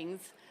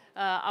findings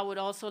I would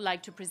also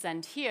like to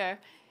present here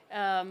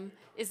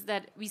is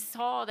that we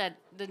saw that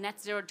the net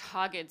zero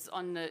targets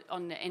on the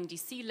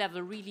NDC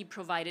level really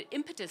provided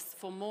impetus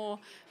for more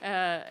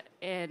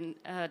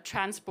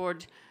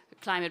transport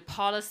climate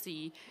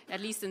policy,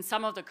 at least in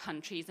some of the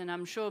countries. And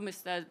I'm sure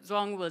Mr.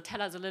 Zong will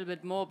tell us a little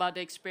bit more about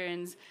the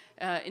experience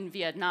in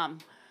Vietnam.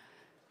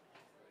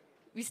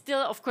 We still,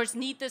 of course,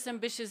 need this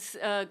ambitious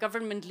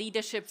government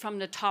leadership from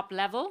the top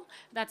level.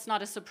 That's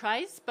not a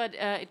surprise, but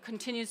it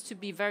continues to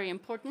be very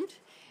important.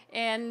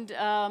 And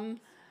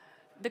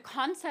the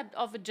concept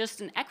of a just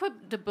and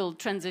equitable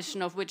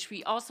transition, of which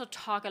we also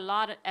talk a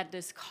lot at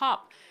this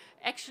COP,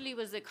 actually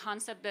was a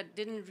concept that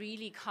didn't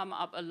really come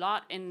up a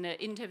lot in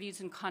the interviews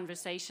and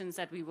conversations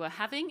that we were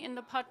having in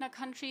the partner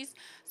countries.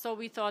 So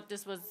we thought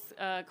this was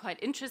quite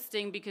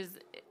interesting because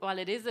while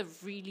it is a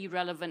really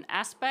relevant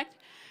aspect,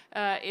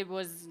 it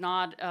was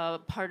not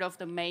part of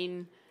the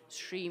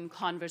mainstream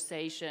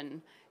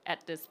conversation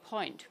at this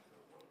point.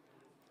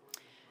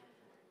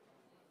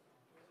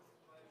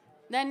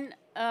 Then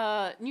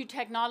new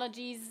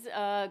technologies,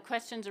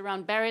 questions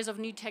around barriers of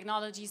new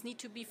technologies need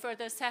to be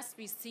further assessed.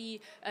 We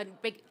see a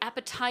big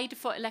appetite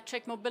for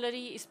electric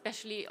mobility,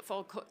 especially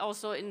for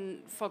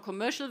for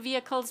commercial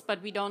vehicles,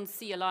 but we don't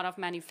see a lot of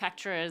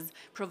manufacturers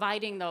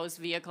providing those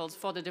vehicles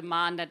for the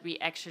demand that we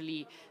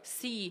actually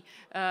see.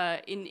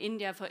 In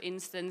India, for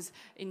instance,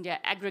 India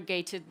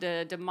aggregated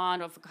the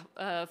demand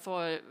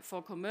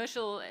for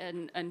commercial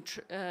and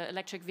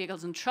electric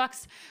vehicles and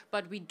trucks,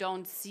 but we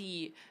don't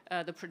see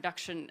the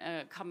production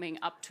coming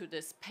up to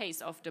this pace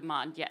of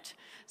demand yet.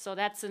 So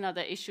that's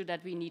another issue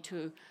that we need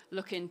to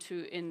look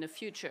into in the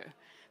future.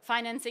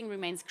 Financing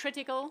remains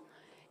critical,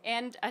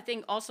 and I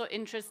think also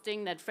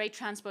interesting that freight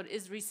transport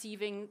is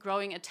receiving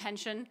growing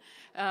attention.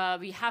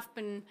 We have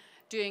been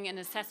doing an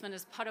assessment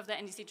as part of the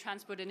NDC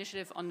Transport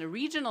Initiative on the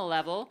regional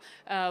level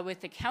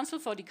with the Council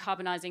for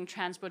Decarbonizing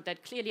Transport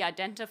that clearly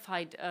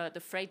identified the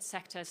freight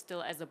sector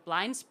still as a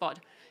blind spot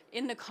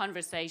in the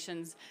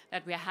conversations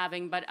that we're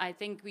having. But I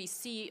think we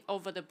see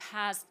over the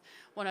past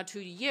 1 or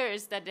 2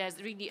 years that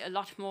there's really a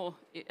lot more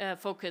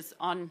focus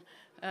on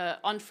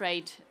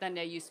freight than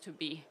there used to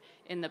be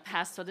in the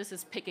past. So this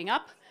is picking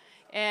up.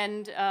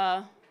 And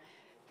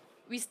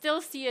we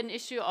still see an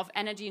issue of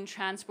energy and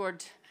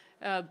transport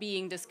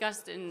being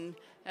discussed in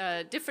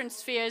different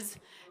spheres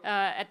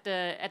at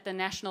the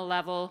national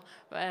level,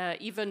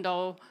 even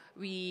though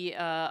we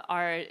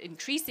are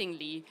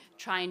increasingly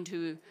trying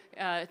to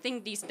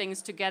think these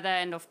things together.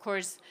 And of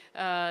course,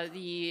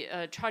 the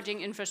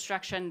charging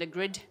infrastructure and the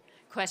grid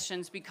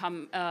questions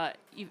become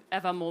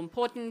ever more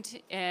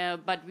important,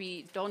 but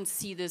we don't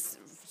see this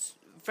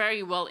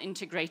very well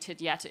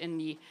integrated yet in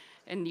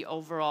the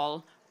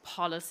overall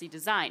policy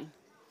design.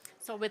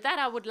 So with that,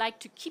 I would like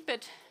to keep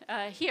it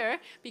here,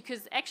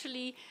 because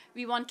actually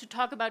we want to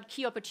talk about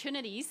key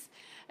opportunities,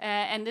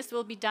 and this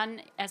will be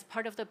done as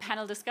part of the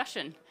panel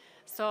discussion.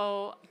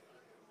 So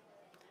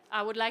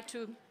I would like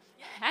to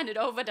hand it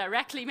over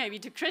directly maybe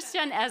to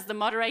Christian as the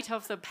moderator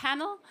of the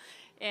panel,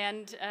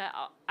 and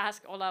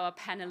ask all our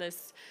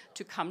panelists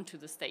to come to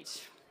the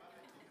stage.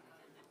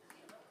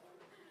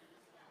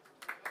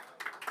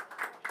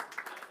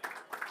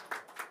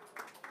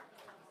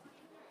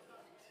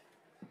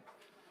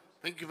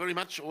 Thank you very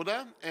much,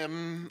 Oda.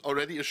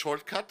 Already a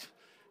shortcut.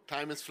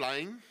 Time is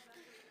flying.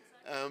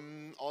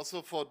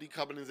 also for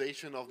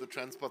decarbonization of the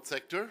transport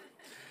sector.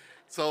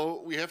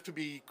 So we have to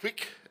be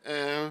quick,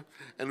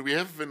 and we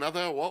have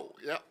another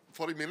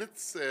 40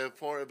 minutes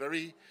for a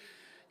very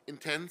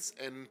intense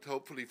and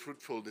hopefully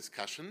fruitful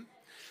discussion.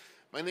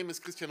 My name is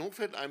Christian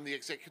Hofeld. I'm the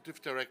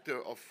Executive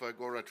Director of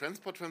Agora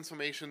Transport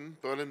Transformation,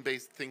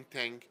 Berlin-based think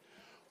tank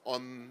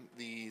on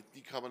the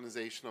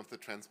decarbonization of the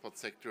transport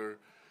sector,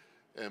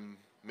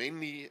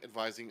 mainly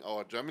advising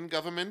our German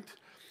government,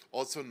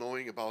 also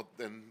knowing about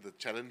then the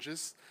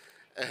challenges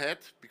ahead,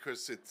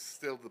 because it's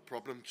still the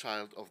problem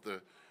child of the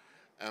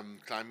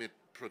climate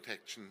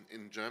protection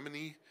in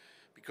Germany,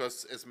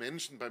 because as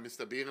mentioned by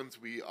Mr.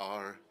 Behrens, we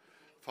are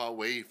far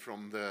away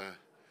from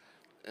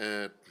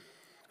the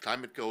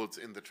climate goals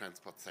in the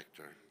transport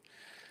sector.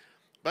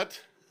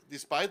 But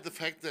despite the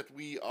fact that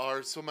we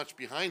are so much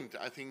behind,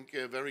 I think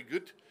a very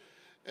good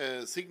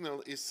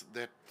signal is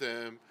that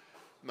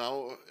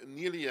now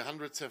nearly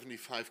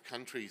 175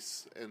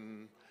 countries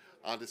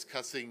are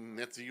discussing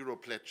net zero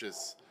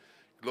pledges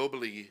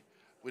globally,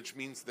 which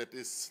means that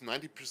is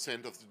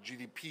 90% of the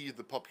GDP,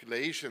 the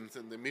populations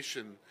and the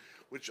emission,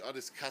 which are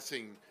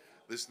discussing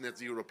this net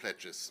zero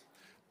pledges.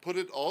 Put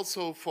it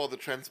also for the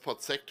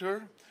transport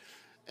sector,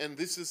 and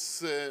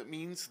this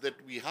means that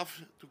we have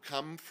to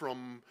come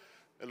from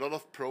a lot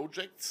of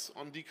projects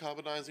on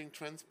decarbonizing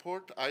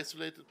transport,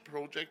 isolated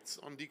projects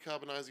on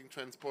decarbonizing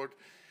transport,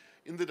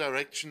 in the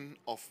direction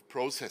of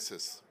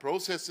processes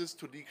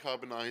to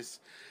decarbonize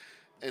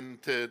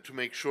and to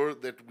make sure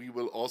that we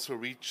will also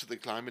reach the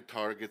climate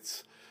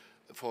targets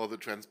for the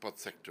transport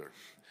sector.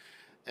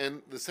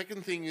 And the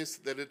second thing is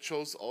that it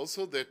shows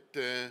also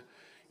that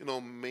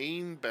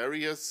main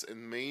barriers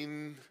and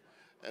main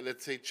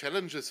let's say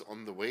challenges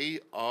on the way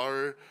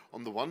are,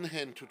 on the one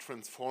hand, to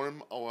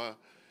transform our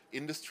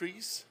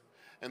industries,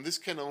 and this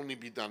can only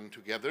be done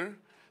together.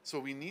 So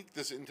we need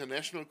this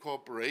international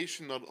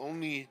cooperation, not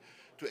only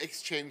to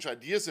exchange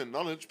ideas and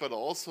knowledge, but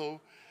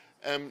also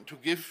to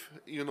give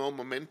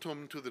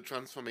momentum to the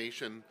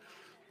transformation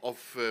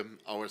of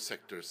our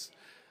sectors.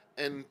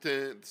 And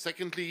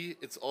secondly,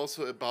 it's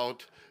also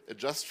about a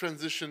just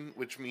transition,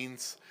 which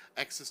means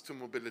access to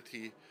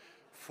mobility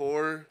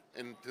for,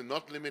 and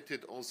not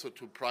limited also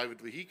to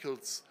private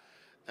vehicles,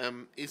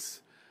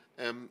 is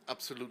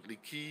absolutely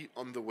key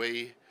on the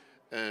way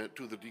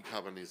to the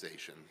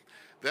decarbonization.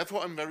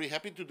 Therefore, I'm very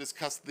happy to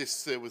discuss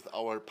this with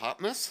our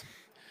partners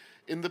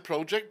in the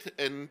project,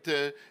 and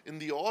in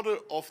the order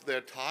of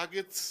their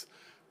targets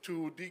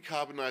to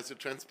decarbonize the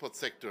transport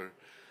sector.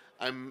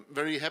 I'm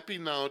very happy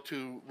now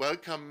to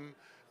welcome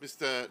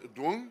Mr.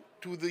 Duong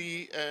to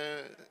the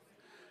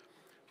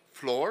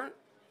floor,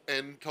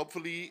 and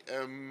hopefully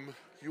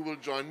you will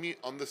join me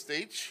on the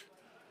stage.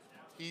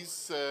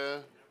 He's,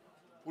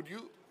 would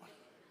you?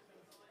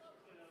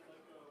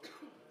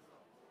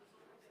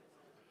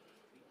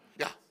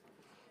 Yeah,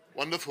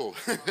 wonderful.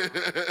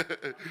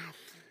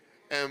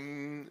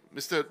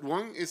 Mr.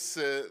 Duong is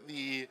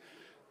the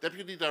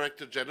Deputy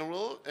Director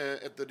General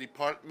at the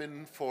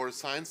Department for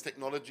Science,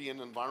 Technology and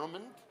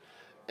Environment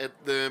at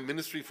the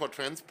Ministry for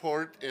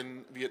Transport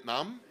in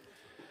Vietnam.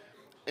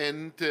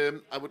 And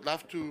I would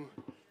love to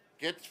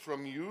get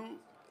from you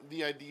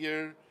the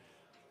idea,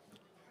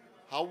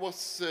 how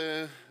was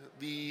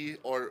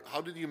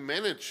how did you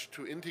manage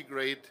to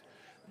integrate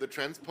the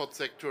transport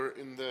sector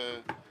in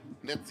the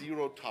net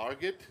zero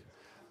target,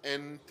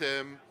 and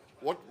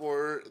what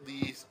were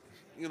the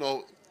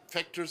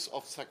factors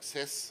of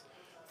success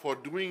for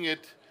doing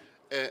it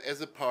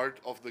as a part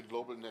of the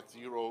global net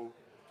zero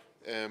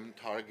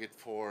target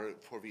for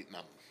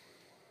Vietnam?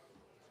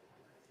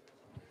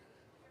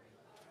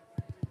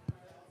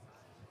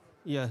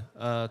 Yeah,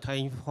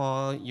 thank you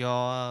for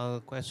your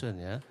question.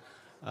 Yeah,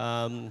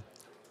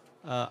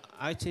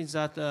 I think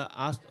that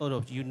as all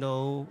of you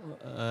know,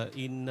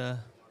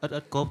 at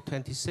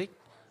COP26,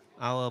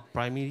 our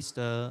Prime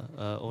Minister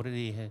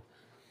already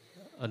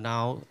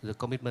announced the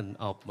commitment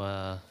of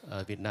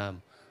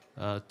Vietnam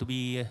to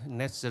be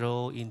net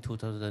zero in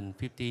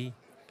 2050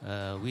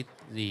 with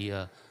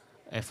the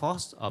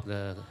efforts of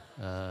the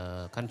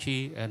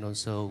country and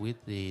also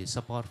with the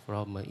support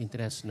from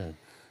international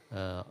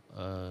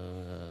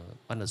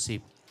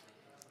partnership.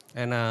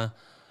 And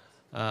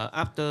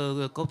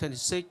after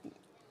COP26,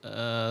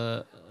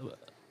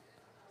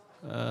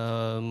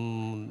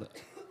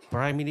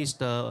 Prime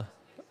Minister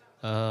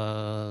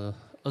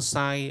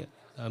assigned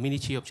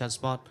Ministry of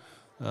Transport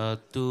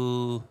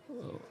to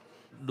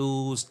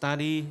do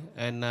study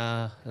and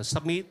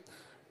submit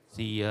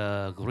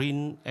the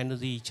green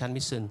energy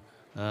transmission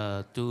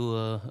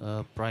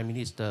to Prime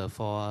Minister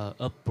for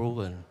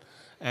approval.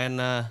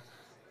 And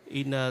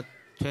in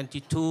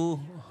 22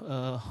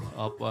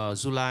 of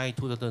July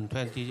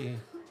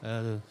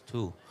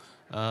 2022,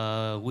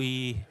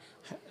 we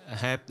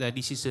have the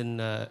decision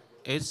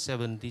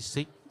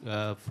 876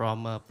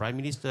 from Prime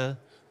Minister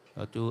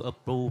to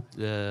approve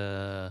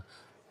the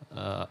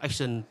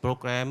action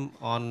program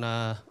on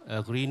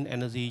green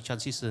energy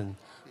transition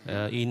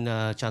in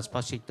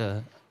transport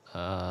sector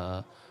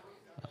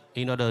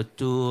in order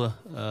to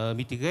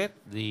mitigate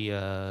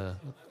the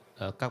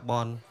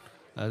carbon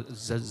the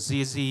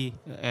GZ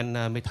and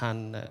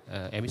methane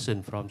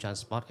emission from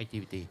transport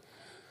activity.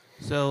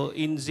 So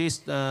in this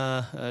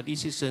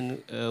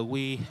decision,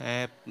 we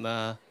have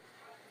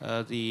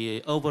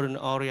the overall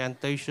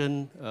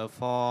orientation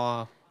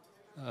for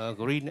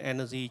green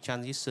energy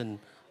transition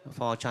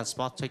for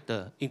transport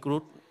sector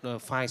include 5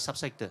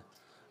 subsectors,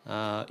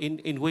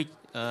 in which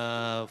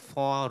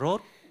for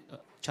road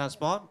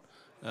transport,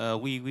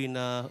 we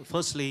will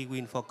firstly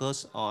we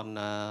focus on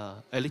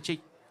electric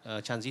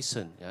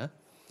transition, yeah?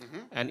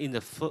 And in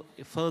the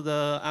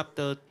further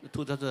after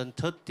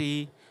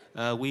 2030,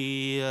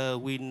 we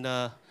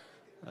will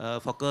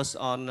focus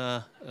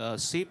on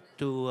shift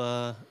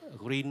to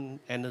green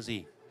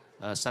energy,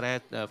 such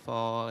as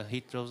for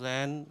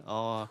hydrogen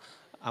or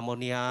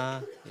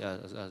ammonia,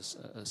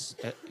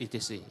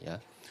 etc. Yeah.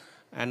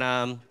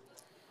 And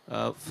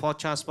for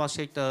transport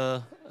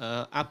sector,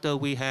 after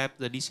we have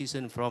the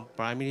decision from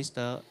Prime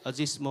Minister, at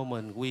this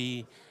moment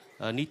we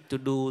need to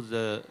do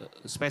the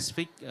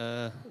specific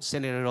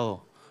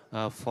scenario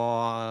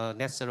for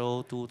net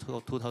zero to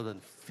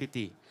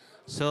 2050.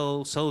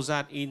 So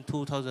that in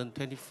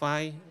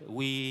 2025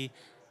 we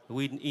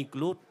will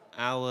include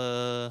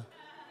our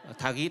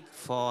target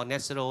for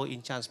net zero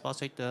in transport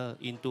sector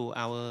into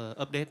our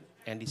update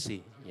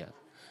NDC. Yeah.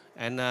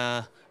 And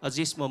at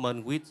this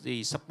moment, with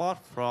the support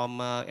from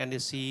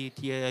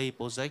NDC-TIA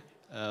project,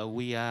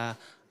 we are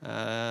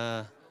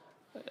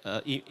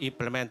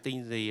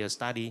implementing the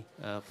study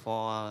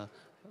for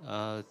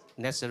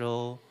net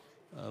zero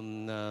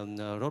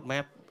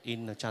roadmap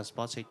in the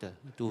transport sector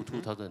to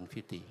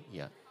 2050.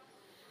 Yeah.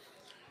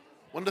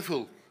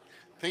 Wonderful.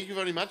 Thank you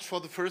very much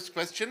for the first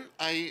question.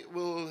 I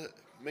will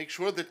make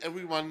sure that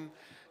everyone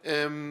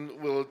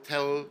will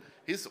tell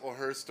his or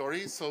her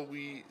story. So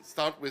we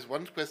start with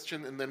one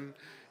question, and then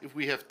if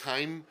we have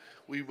time,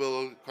 we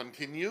will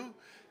continue.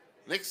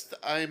 Next,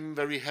 I'm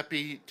very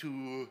happy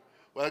to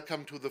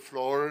welcome to the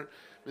floor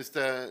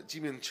Mr.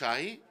 Jimin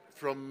Chai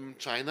from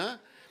China.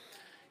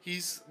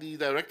 He's the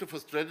Director for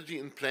Strategy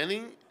and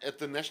Planning at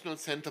the National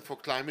Center for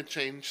Climate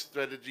Change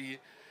Strategy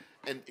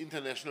and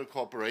International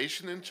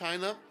Cooperation in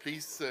China.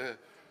 Please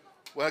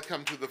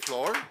welcome to the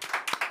floor.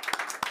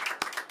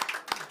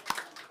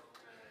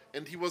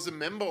 And he was a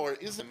member, or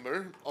is a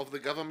member, of the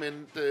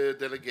government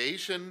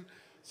delegation,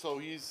 so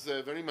he's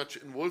very much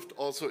involved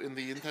also in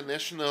the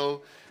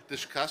international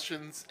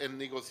discussions and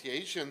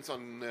negotiations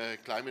on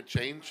climate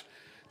change.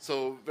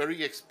 So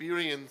very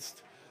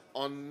experienced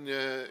on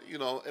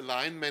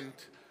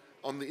alignment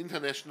on the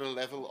international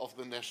level of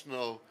the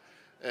national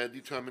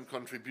determined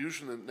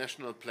contribution and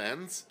national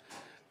plans.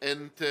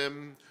 And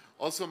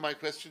also my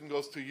question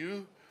goes to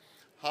you.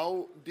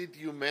 How did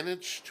you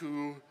manage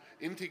to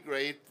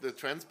integrate the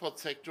transport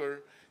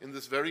sector in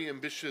this very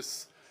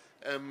ambitious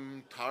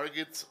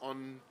targets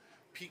on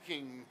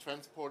peaking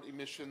transport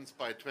emissions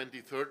by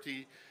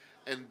 2030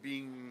 and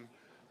being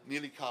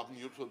nearly carbon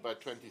neutral by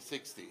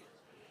 2060?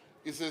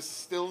 Is this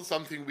still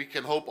something we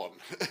can hope on?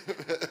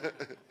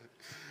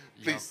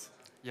 Please.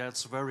 Yeah,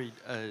 it's a very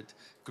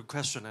good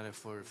question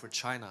for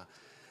China.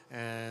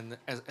 And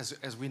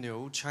as we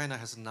know, China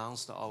has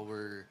announced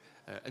our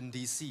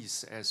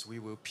NDCs as we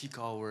will peak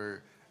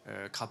our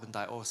carbon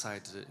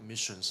dioxide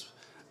emissions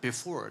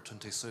before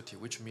 2030,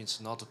 which means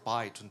not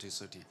by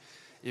 2030.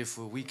 If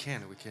we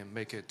can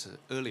make it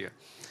earlier.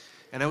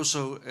 And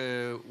also,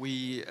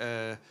 we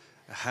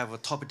have a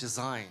top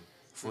design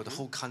for the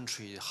whole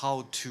country,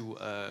 how to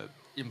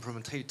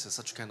implement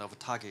such kind of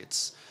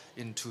targets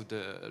into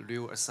the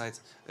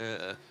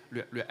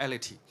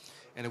reality.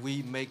 And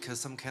we make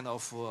some kind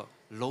of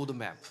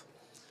roadmap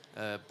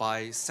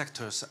by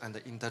sectors and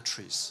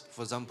industries.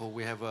 For example,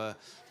 we have a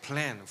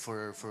plan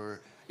for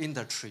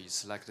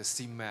industries like the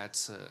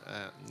cement,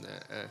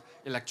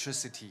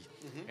 electricity,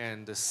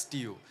 and the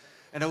steel.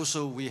 And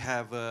also we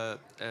have a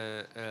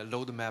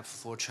roadmap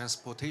for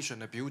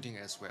transportation and building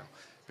as well,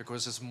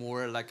 because it's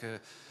more like a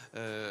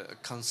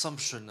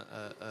consumption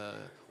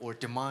or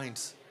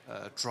demand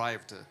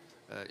driven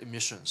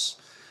emissions.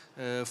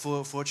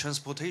 For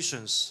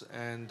transportations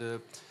and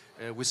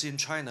within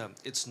China,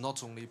 it's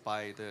not only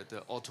by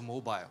the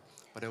automobile,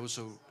 but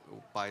also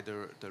by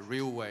the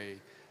railway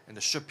and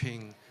the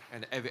shipping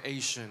and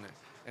aviation.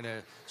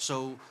 And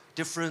so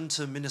different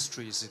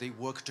ministries, they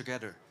work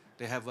together.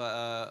 They have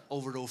an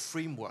overall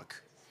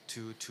framework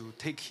to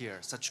take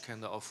care such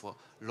kind of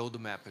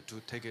roadmap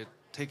to take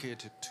it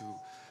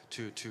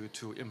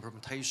to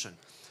implementation.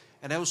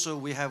 And also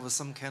we have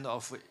some kind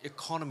of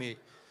economy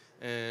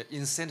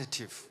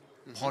incentive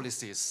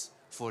policies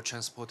for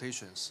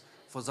transportations.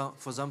 For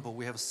example,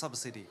 we have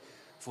subsidy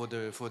for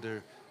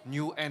the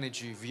new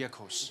energy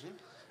vehicles.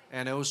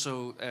 And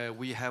also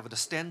we have the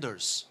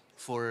standards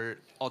for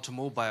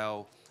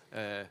automobile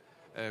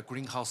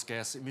greenhouse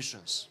gas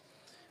emissions,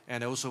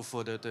 and also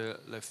for the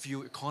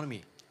fuel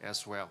economy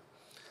as well.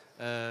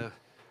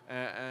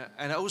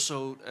 And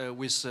also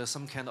with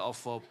some kind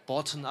of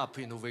bottom-up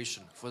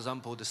innovation. For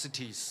example, the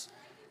cities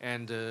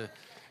and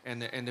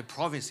the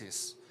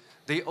provinces,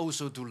 they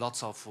also do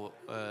lots of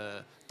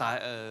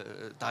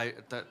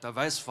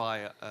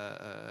diversify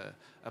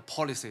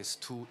policies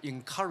to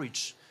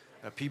encourage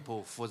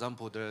people, for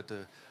example,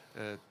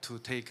 to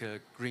take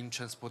green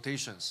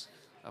transportations,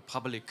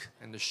 public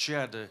and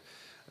shared,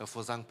 for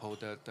example,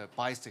 the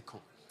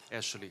bicycle,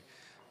 actually,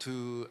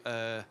 to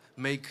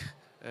make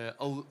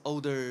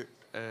older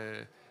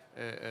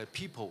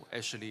people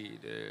actually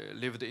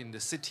lived in the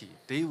city.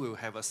 They will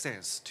have a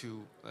sense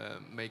to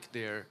make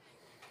their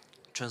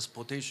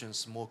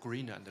transportations more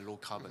greener and low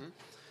carbon.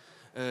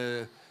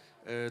 The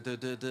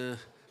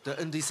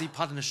NDC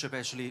partnership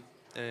actually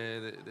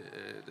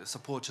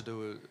supported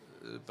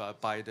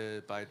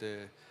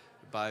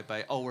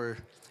by our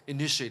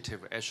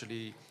initiative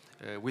actually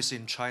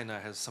within China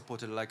has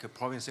supported like a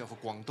province of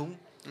Guangdong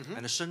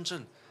and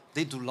Shenzhen.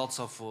 They do lots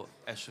of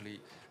actually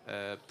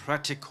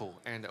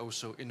practical and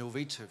also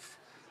innovative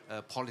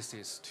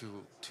policies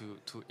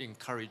to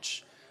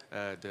encourage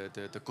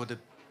the good,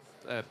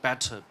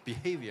 better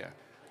behavior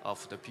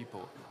of the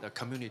people, the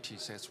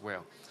communities as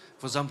well.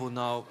 For example,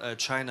 now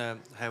China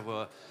have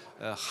a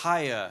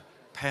higher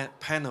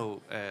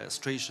panel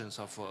stations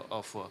of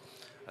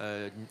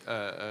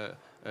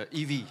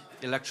EV,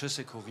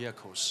 electrical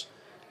vehicles,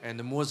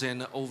 and more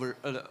than over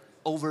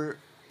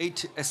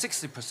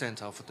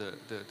 60% of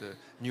the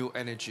new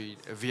energy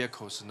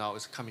vehicles now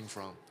is coming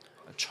from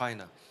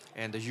China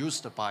and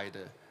used by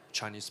the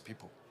Chinese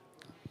people.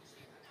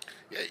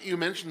 Yeah, you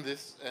mentioned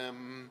this,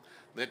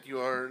 that you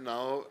are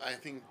now, I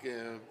think,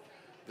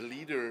 the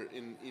leader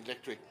in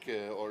electric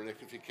or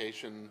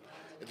electrification,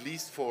 at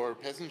least for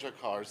passenger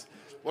cars.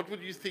 What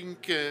would you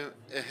think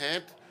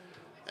ahead,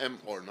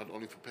 or not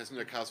only for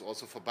passenger cars,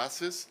 also for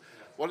buses?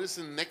 What is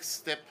the next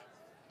step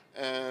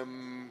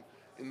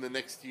in the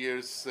next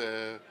years,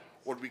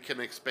 what we can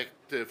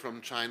expect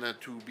from China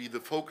to be the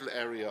focal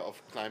area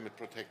of climate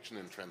protection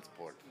and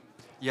transport?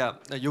 Yeah,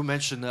 you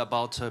mentioned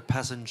about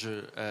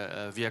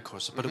passenger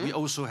vehicles, but we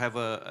also have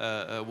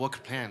a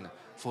work plan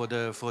for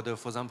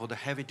example, the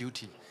heavy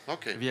duty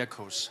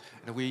vehicles.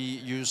 And we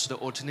use the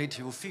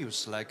alternative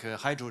fuels like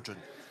hydrogen,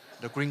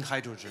 the green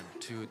hydrogen,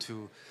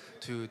 to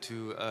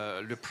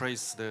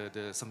replace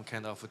the some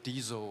kind of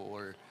diesel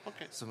or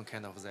some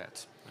kind of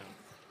that. Yeah.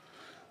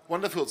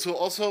 Wonderful. So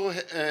also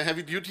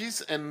heavy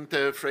duties and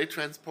freight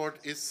transport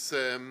is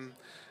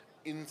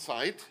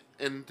inside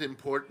and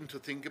important to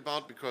think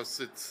about, because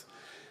it's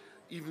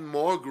even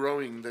more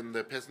growing than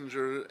the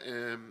passenger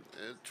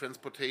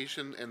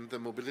transportation and the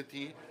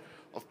mobility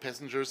of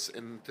passengers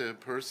and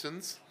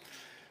persons.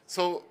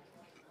 So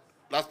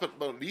last but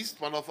not least,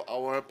 one of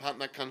our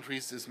partner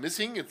countries is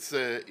missing. It's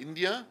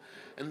India.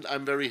 And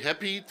I'm very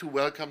happy to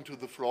welcome to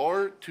the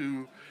floor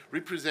to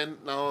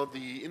represent now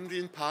the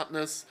Indian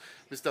partners,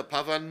 Mr.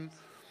 Pavan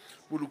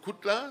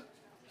Mulukutla.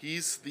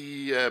 He's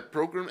the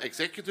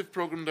Executive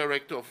Program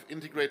Director of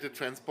Integrated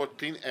Transport,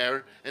 Clean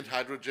Air and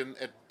Hydrogen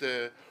at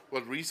the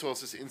World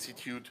Resources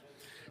Institute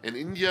in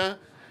India,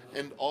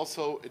 and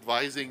also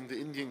advising the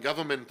Indian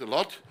government a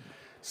lot.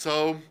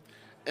 So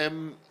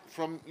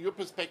from your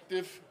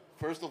perspective,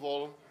 first of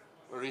all,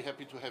 very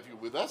happy to have you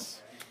with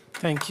us.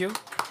 Thank you.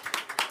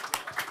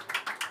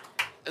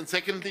 And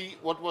secondly,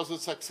 what was the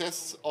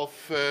success of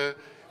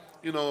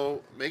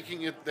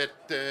making it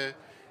that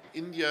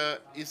India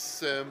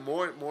is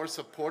more and more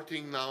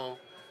supporting now?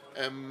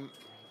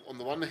 On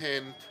the one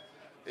hand,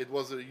 it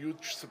was a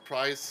huge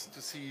surprise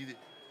to see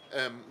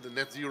the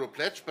net zero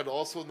pledge, but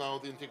also now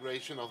the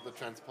integration of the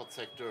transport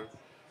sector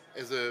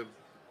as a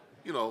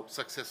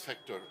success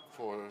factor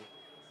for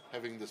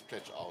having this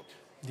pledge out.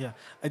 Yeah,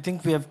 I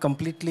think we have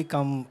completely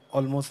come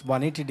almost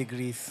 180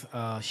 degrees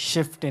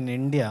shift in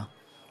India.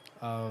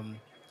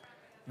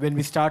 When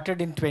we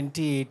started in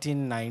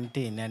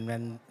 2018-19, and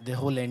when the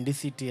whole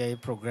NDC-TIA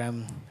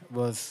program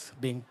was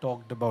being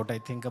talked about, I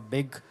think a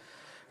big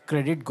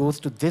credit goes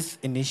to this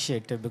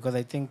initiative, because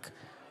I think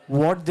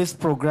what this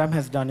program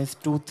has done is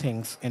two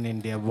things in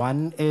India.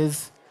 One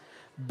is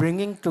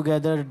bringing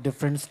together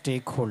different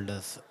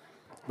stakeholders,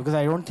 because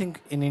I don't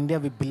think in India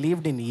we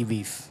believed in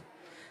EVs.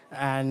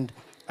 And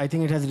I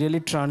think it has really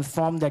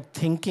transformed that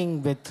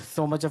thinking with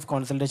so much of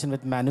consultation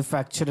with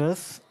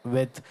manufacturers,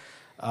 with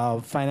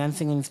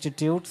financing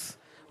institutes,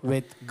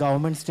 with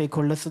government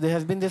stakeholders. So there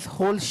has been this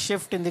whole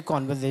shift in the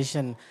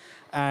conversation.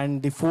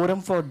 And the Forum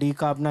for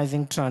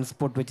Decarbonizing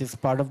Transport, which is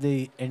part of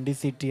the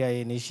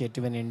NDC-TIA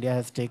initiative in India,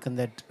 has taken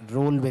that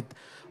role with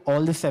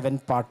all the 7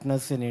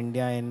 partners in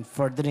India in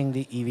furthering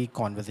the EV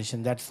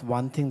conversation. That's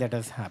one thing that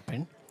has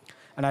happened.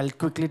 And I'll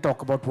quickly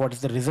talk about what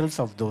is the results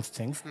of those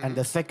things. And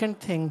the second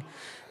thing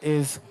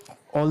is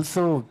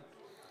also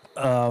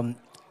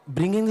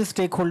bringing the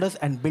stakeholders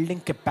and building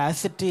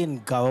capacity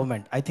in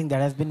government. I think that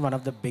has been one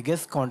of the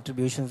biggest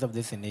contributions of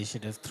this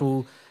initiative,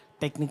 through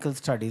technical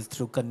studies,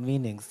 through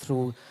convenings,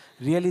 through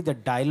really the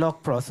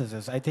dialogue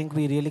processes. I think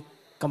we really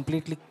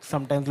completely,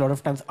 sometimes, a lot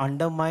of times,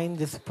 undermine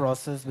this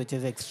process, which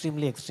is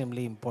extremely,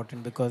 extremely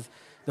important, because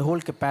the whole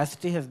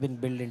capacity has been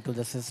built into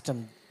the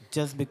system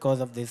just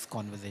because of these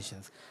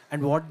conversations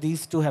and what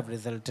these two have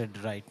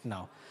resulted right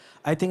now.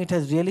 I think it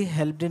has really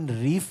helped in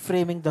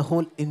reframing the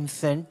whole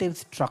incentive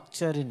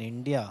structure in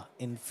India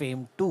in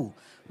FAME 2,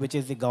 which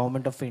is the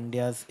Government of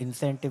India's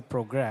incentive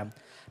program,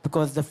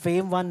 because the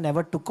FAME 1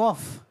 never took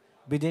off.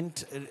 We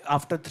didn't,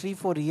 after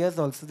 3-4 years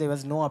also, there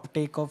was no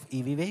uptake of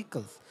EV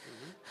vehicles.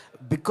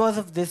 Because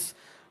of this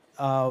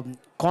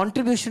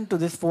contribution to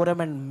this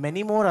forum and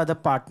many more other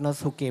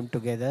partners who came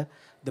together,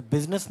 the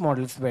business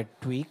models were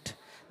tweaked,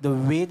 the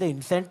way the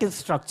incentive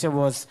structure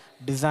was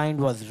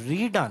designed was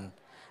redone,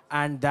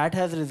 and that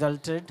has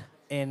resulted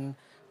in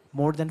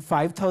more than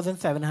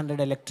 5,700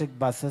 electric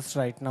buses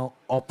right now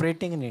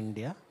operating in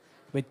India,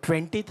 with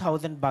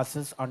 20,000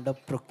 buses under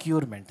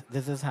procurement.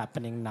 This is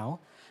happening now.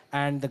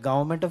 And the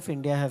government of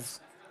India has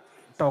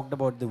talked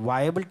about the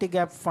viability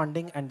gap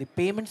funding and the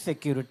payment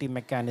security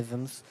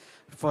mechanisms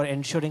for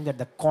ensuring that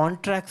the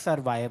contracts are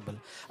viable.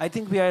 I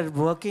think we are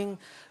working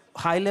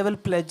high-level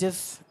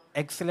pledges,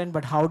 excellent,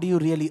 but how do you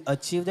really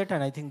achieve that?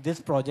 And I think this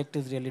project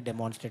is really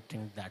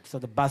demonstrating that. So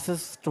the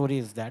buses story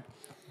is that.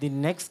 The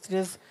next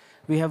is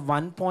we have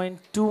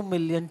 1.2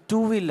 million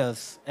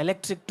two-wheelers,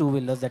 electric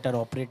two-wheelers that are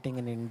operating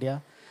in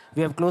India.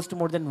 We have close to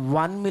more than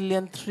 1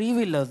 million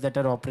three-wheelers that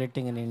are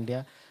operating in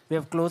India. We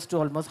have close to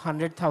almost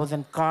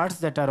 100,000 cars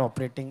that are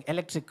operating,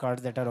 electric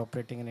cars that are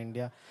operating in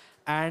India.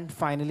 And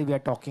finally, we are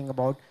talking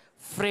about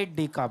freight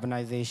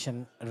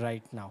decarbonization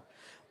right now.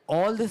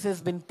 All this has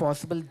been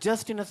possible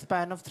just in a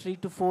span of 3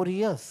 to 4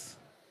 years.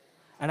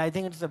 And I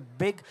think it's a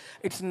big,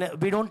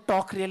 we don't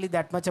talk really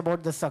that much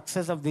about the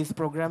success of these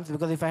programs,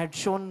 because if I had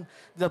shown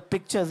the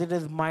pictures, it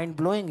is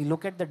mind-blowing. You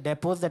look at the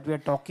depots that we are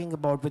talking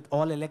about with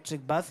all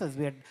electric buses.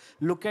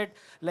 Look at,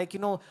 like,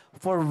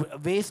 for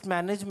waste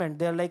management,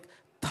 there are like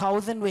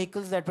 1,000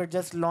 vehicles that were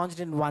just launched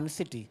in one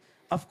city.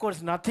 Of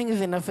course, nothing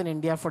is enough in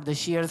India for the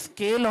sheer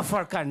scale of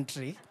our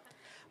country.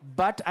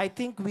 But I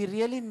think we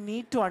really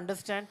need to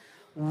understand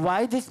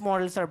why these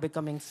models are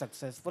becoming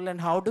successful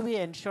and how do we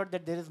ensure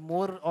that there is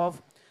more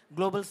of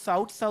global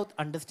South-South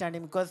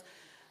understanding, because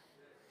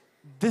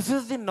this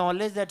is the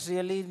knowledge that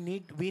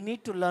really we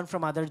need to learn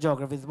from other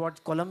geographies,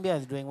 what Colombia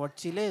is doing, what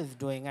Chile is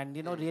doing, and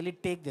really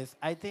take this.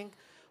 I think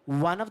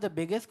one of the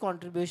biggest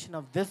contribution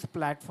of this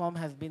platform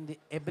has been the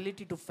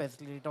ability to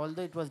facilitate,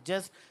 although it was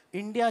just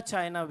India,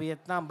 China,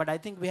 Vietnam, but I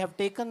think we have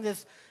taken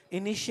this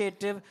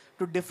initiative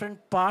to different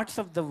parts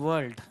of the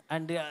world.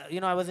 And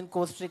I was in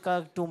Costa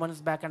Rica 2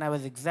 months back, and I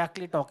was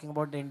exactly talking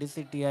about the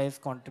NDC-TIA's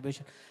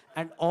contribution,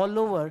 and all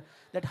over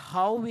that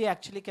how we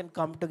actually can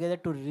come together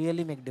to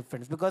really make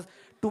difference. Because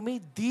to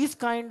me, these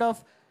kind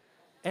of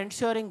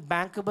ensuring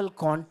bankable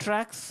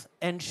contracts,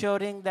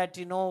 ensuring that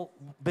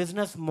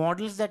business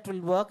models that will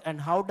work, and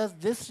how does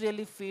this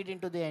really feed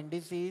into the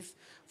NDCs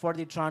for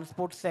the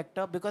transport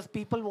sector, because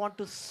people want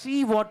to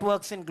see what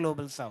works in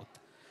Global South.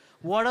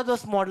 What are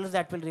those models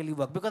that will really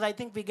work? Because I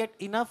think we get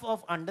enough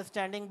of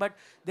understanding, but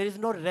there is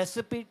no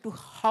recipe to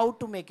how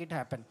to make it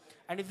happen.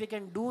 And if we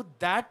can do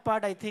that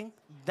part, I think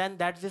then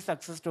that's the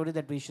success story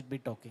that we should be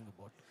talking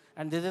about.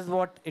 And this is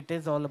what it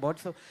is all about.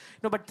 So,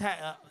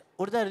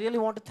 Urda, I really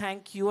want to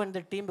thank you and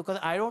the team, because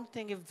I don't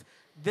think if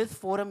this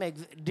forum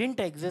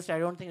didn't exist, I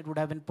don't think it would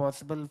have been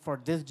possible for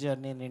this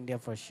journey in India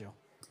for sure.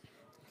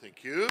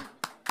 Thank you.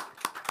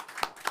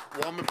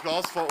 Warm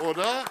applause for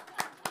Urda.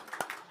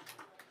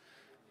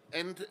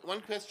 And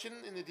one question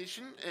in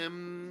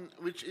addition,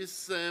 which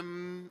is,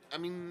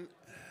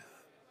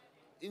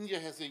 India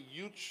has a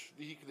huge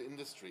vehicle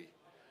industry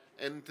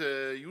and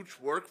a huge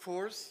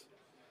workforce.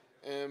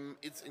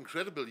 It's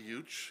incredibly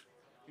huge.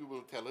 You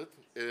will tell it.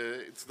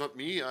 It's not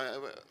me.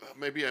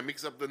 Maybe I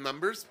mix up the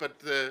numbers,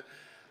 but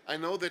I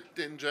know that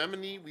in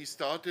Germany we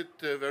started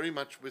very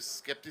much with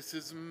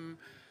skepticism,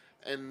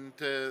 and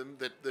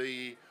that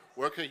the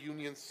worker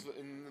unions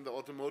in the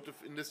automotive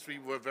industry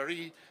were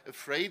very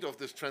afraid of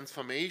this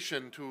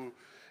transformation to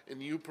a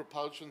new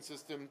propulsion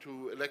system,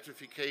 to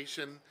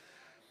electrification.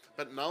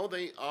 But now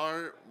they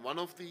are one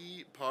of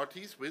the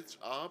parties which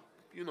are,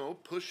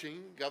 pushing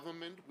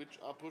government, which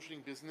are pushing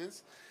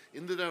business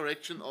in the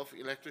direction of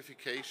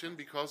electrification,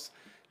 because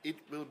it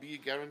will be a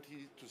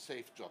guarantee to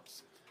save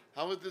jobs.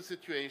 How is the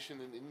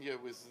situation in India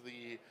with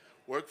the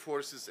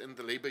workforces and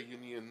the labor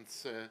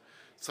unions,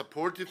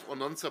 supportive or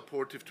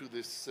non-supportive to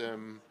this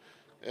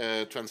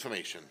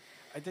transformation?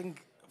 I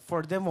think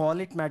for them, all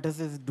it matters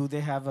is, do they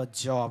have a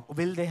job?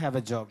 Will they have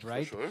a job,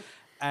 right? For sure.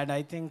 And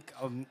I think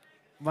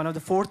one of the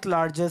fourth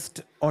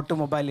largest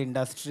automobile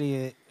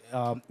industry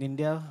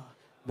India,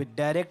 with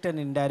direct and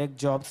indirect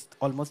jobs,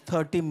 almost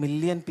 30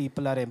 million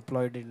people are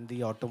employed in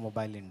the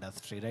automobile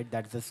industry, right?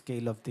 That's the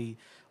scale of the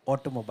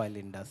automobile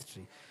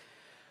industry.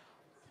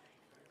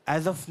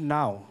 As of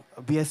now,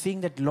 we are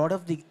seeing that a lot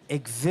of the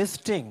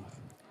existing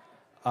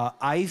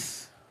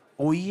ICE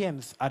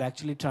OEMs are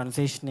actually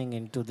transitioning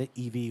into the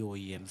EV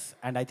OEMs.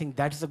 And I think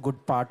that's a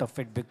good part of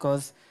it,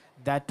 because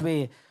that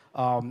way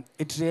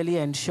it really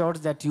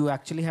ensures that you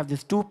actually have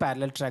these two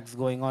parallel tracks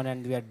going on,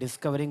 and we are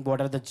discovering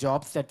what are the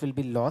jobs that will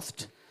be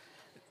lost,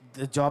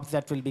 the jobs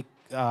that will be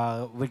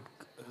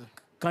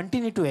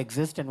continue to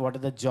exist, and what are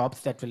the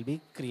jobs that will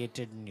be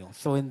created new.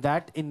 So in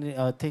that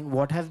thing,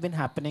 what has been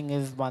happening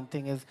is, one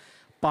thing is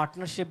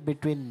partnership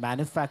between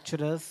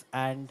manufacturers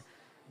and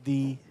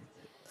the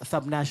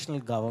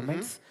subnational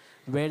governments,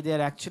 where they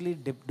are actually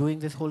doing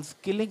this whole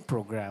skilling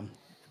program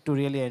to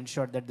really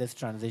ensure that this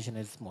transition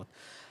is smooth.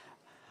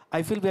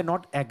 I feel we are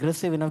not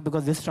aggressive enough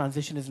because this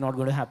transition is not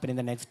going to happen in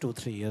the next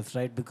 2-3 years,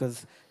 right?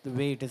 Because the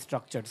way it is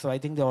structured. So I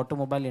think the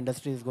automobile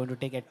industry is going to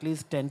take at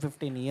least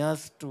 10-15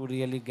 years to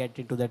really get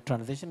into that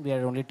transition. We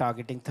are only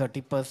targeting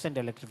 30%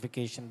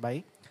 electrification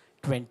by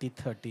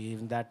 2030.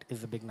 Even that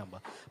is a big number.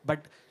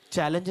 But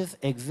challenges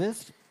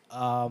exist.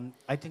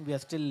 I think we are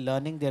still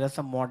learning. There are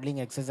some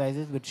modeling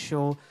exercises which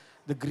show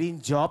the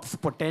green jobs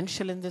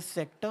potential in this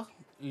sector.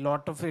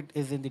 Lot of it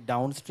is in the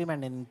downstream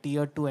and in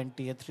tier 2 and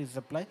tier 3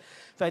 supply.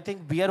 So I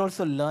think we are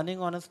also learning,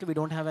 honestly. We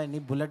don't have any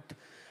bullet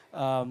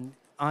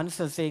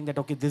answer saying that,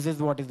 okay, this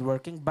is what is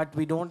working, but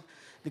we don't,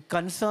 the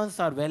concerns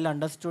are well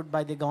understood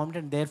by the government,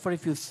 and therefore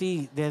if you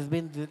see, there's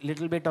been a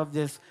little bit of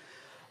this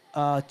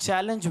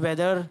challenge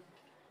whether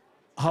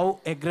how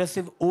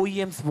aggressive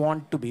OEMs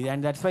want to be.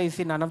 And that's why you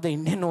see none of the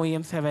Indian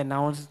OEMs have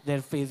announced they're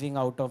phasing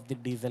out of the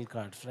diesel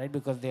cars, right?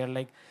 Because they're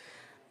like,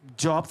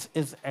 jobs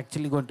is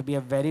actually going to be a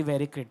very,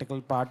 very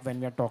critical part when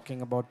we are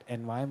talking about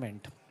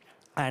environment.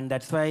 And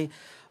that's why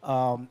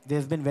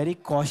there's been very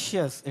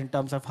cautious in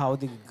terms of how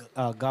the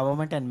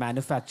government and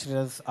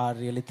manufacturers are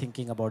really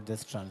thinking about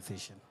this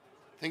transition.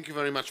 Thank you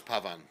very much,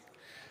 Pavan.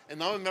 And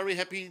now I'm very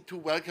happy to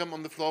welcome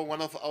on the floor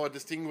one of our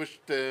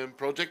distinguished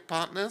project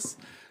partners,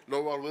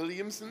 Laura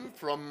Williamson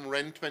from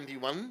REN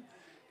 21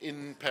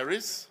 in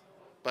Paris,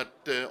 but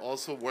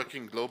also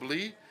working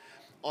globally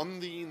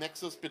on the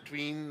nexus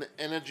between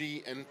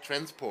energy and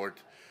transport.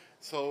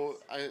 So,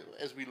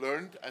 as we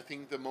learned, I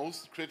think the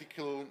most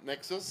critical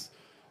nexus,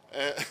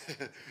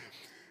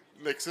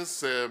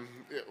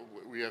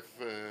 we have,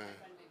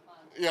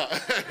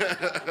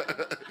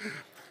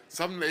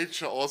 some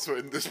nature also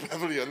in this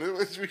pavilion.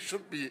 We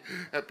should be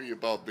happy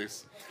about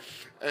this.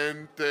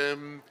 And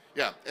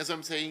as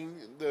I'm saying,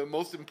 the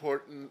most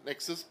important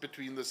nexus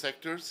between the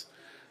sectors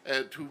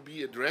to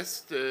be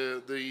addressed,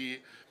 the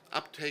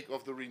uptake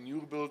of the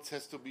renewables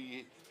has to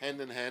be hand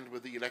in hand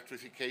with the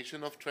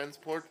electrification of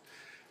transport.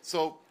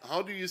 So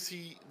how do you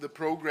see the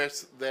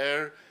progress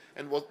there,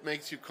 and what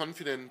makes you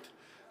confident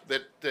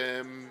that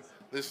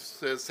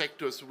these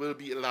sectors will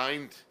be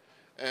aligned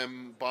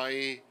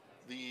by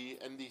the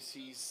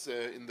NDCs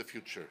in the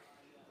future?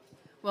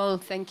 Well,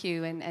 thank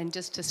you. And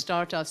just to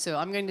start off, so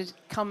I'm going to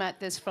come at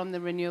this from the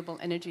renewable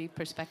energy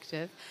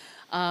perspective.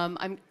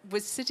 I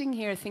was sitting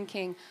here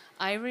thinking,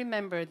 I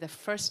remember the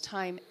first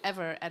time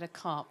ever at a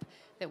COP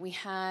that we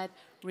had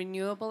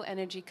renewable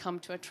energy come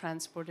to a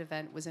transport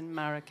event was in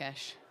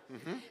Marrakesh.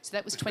 So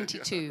that was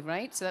 22,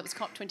 right? So that was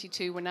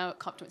COP22. We're now at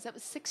COP28. That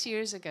was 6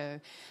 years ago.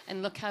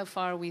 And look how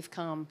far we've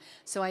come.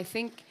 So I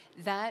think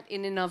that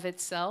in and of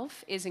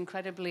itself is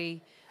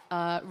incredibly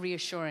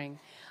reassuring.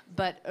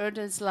 But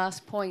Erda's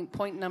last point,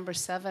 point number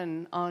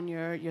 7 on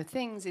your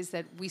things, is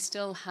that we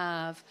still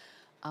have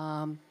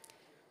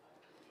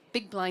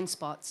big blind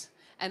spots.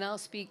 And I'll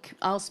speak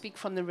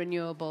from the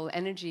renewable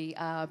energy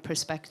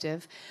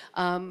perspective.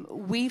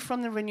 We,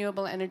 from the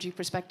renewable energy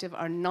perspective,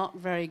 are not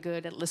very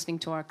good at listening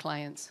to our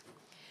clients.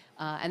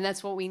 And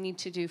that's what we need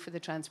to do for the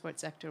transport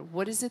sector.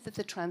 What is it that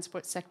the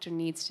transport sector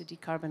needs to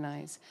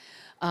decarbonize?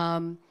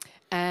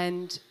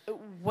 And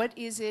what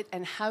is it,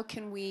 and how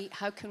can we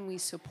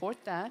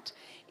support that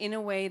in a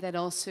way that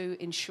also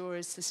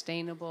ensures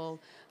sustainable,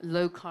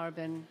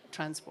 low-carbon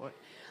transport?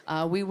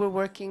 We were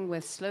working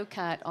with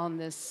SLOCAT on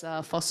this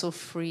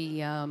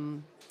fossil-free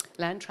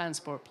land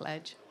transport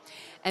pledge,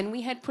 and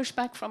we had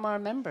pushback from our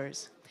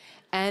members.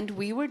 And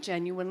we were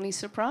genuinely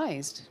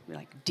surprised. We're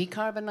like,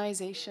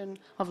 decarbonization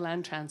of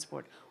land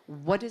transport.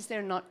 What is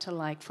there not to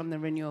like from the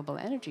renewable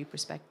energy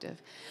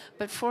perspective?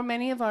 But for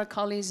many of our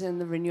colleagues in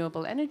the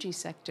renewable energy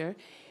sector,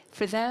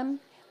 for them,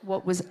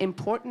 what was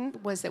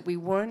important was that we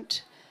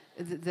weren't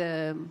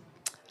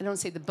I don't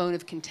say the bone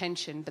of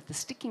contention, but the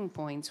sticking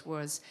points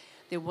was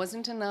there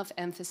wasn't enough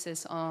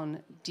emphasis on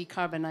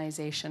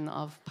decarbonization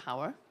of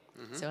power,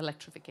 so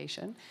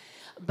electrification,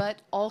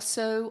 but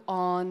also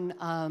on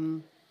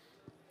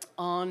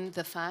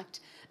the fact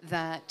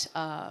that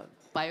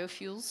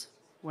biofuels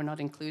were not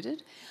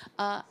included.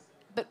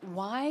 But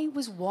why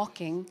was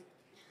walking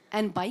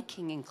and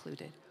biking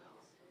included?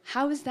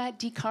 How is that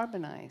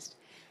decarbonized?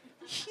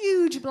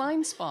 Huge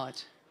blind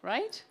spot,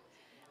 right?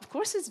 Of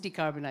course it's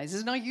decarbonized.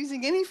 It's not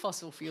using any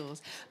fossil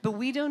fuels. But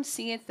we don't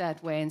see it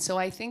that way. And so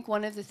I think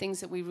one of the things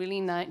that we really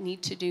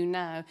need to do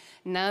now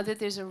that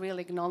there's a real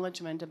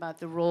acknowledgement about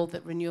the role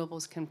that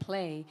renewables can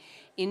play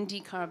in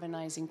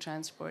decarbonizing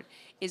transport,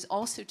 is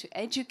also to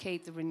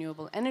educate the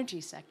renewable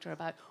energy sector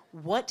about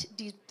what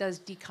does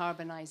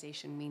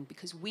decarbonization mean?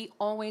 Because we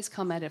always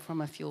come at it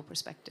from a fuel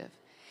perspective.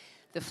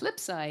 The flip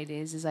side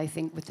is I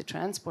think with the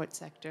transport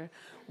sector,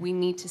 we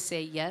need to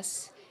say,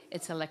 yes,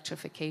 it's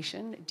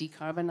electrification,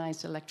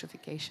 decarbonized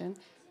electrification,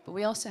 but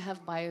we also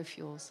have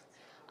biofuels.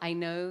 I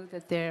know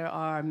that there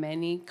are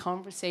many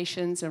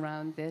conversations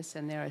around this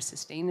and there are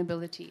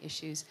sustainability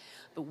issues,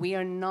 but we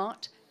are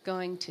not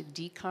going to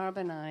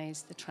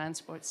decarbonize the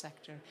transport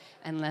sector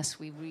unless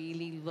we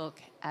really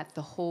look at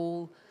the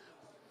whole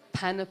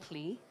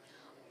panoply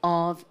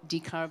of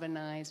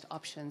decarbonized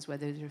options,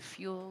 whether they're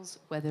fuels,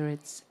 whether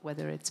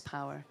it's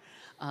power.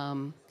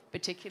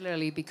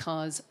 Particularly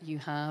because you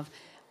have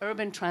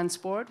urban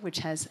transport, which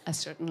has a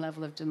certain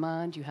level of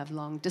demand, you have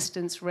long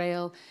distance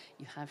rail,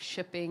 you have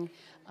shipping,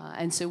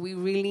 and so we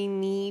really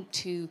need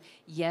to,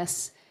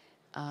 yes,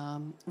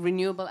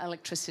 renewable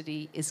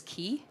electricity is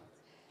key,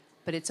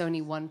 but it's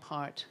only one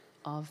part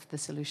of the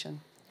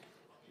solution.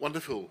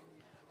 Wonderful.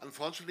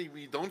 Unfortunately,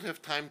 we don't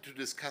have time to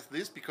discuss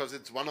this because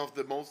it's one of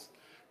the most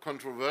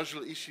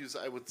controversial issues,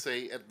 I would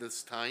say, at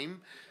this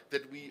time,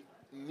 that we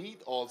need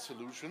all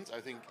solutions.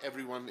 I think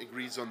everyone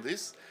agrees on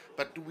this,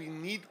 but do we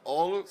need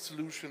all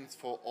solutions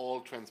for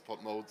all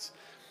transport modes?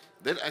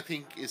 That, I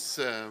think, is,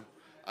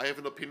 I have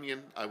an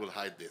opinion, I will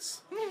hide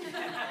this.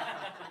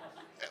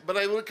 But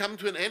I will come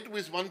to an end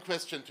with one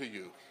question to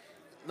you.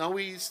 Now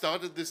we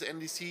started this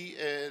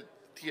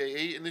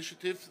NDC-TIA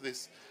initiative,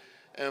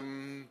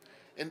 and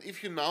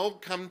if you now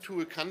come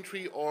to a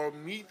country or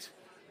meet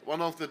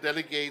one of the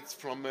delegates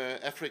from an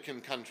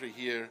African country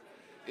here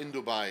in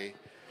Dubai,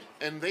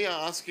 and they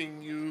are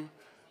asking you,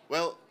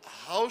 well,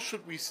 how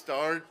should we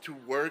start to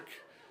work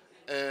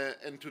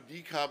and to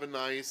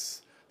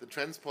decarbonize the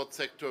transport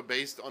sector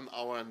based on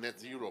our net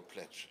zero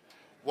pledge?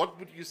 What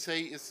would you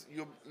say is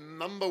your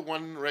number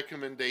one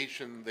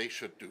recommendation they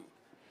should do?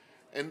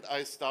 And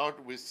I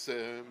start with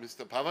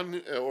Mr.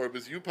 Pavan, or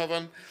with you,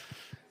 Pavan.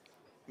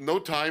 No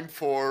time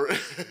for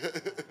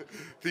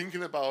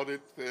thinking about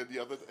it. The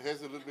other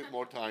has a little bit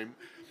more time.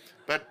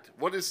 But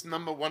what is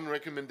number one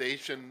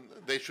recommendation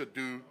they should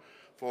do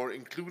for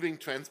including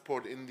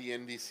transport in the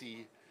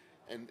NDC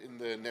and in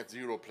the net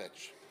zero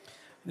pledge?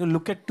 You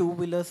look at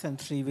two-wheelers and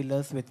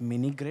three-wheelers with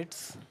mini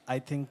grids. I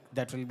think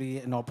that will be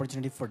an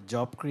opportunity for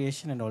job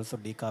creation and also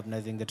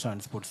decarbonizing the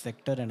transport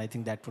sector. And I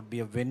think that would be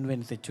a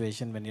win-win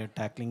situation when you're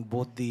tackling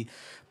both the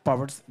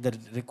powers that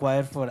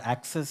require for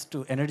access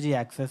to energy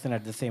access and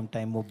at the same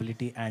time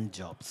mobility and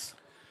jobs.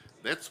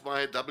 That's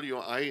why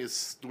WI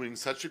is doing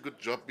such a good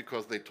job,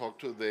 because they talk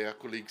to their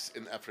colleagues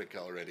in Africa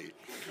already.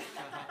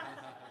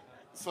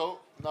 So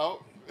now,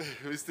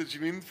 Mr.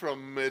 Jimin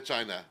from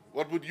China,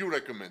 what would you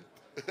recommend?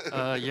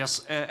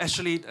 Yes,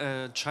 actually,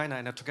 China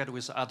and together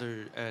with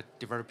other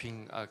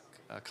developing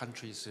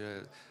countries,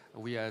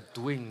 we are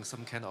doing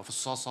some kind of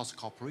source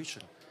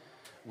cooperation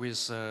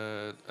with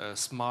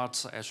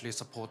smart actually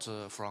support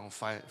from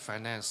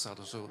finance, and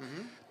also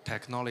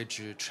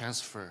technology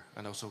transfer,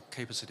 and also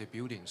capacity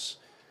buildings.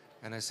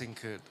 And I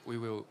think we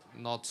will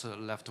not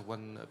left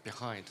one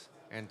behind.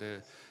 And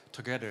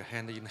together,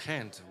 hand in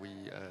hand, we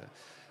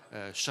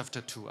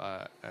shifted to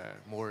a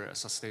more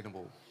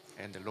sustainable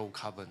and low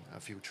carbon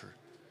future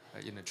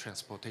in the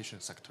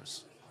transportation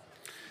sectors.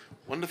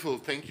 Wonderful,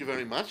 thank you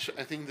very much.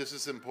 I think this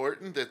is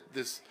important that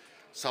this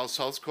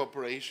South-South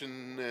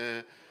cooperation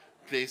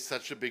plays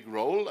such a big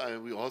role.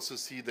 We also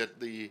see that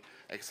the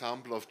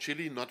example of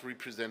Chile, not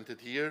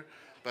represented here,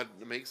 but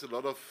makes a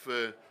lot of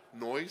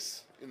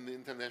noise in the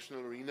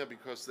international arena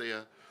because they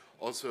are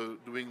also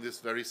doing this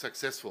very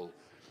successful.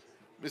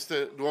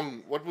 Mr.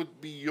 Duong, what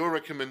would be your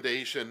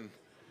recommendation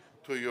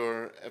to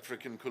your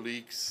African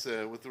colleagues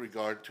with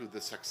regard to the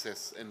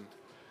success and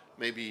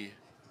maybe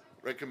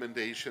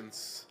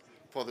recommendations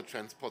for the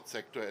transport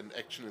sector and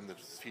action in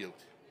this field?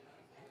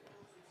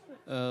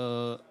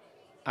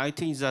 I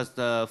think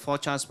that for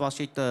transport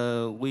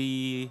sector,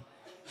 we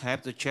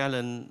have the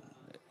challenge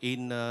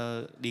in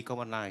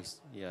decarbonize.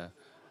 Yeah.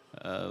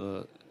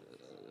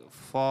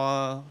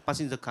 For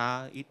passenger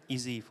car, it's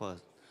easy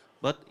first.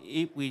 But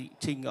if we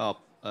think of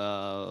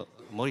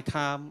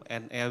maritime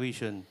and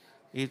aviation,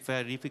 it's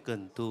very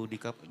difficult to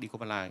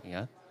decarbonize.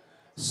 Yeah?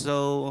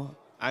 So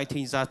I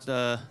think that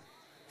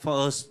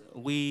for us,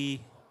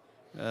 we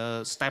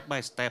step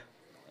by step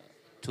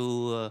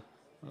to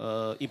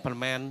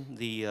implement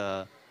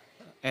the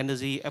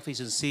energy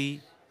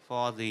efficiency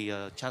for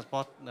the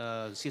transport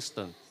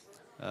system.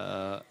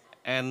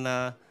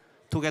 And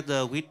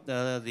together with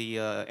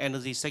the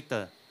energy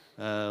sector,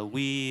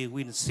 we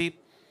will shift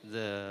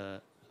the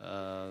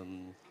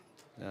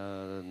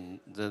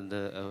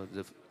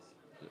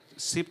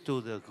shift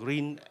to the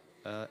green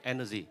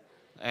energy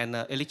and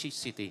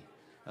electricity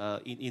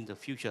in the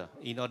future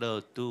in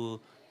order to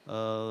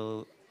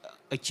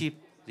achieve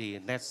the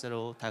net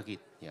zero target.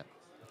 Yeah.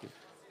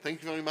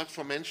 Thank you very much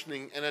for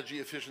mentioning energy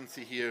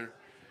efficiency here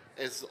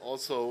as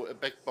also a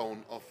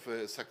backbone of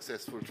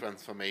successful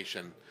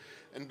transformation.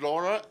 And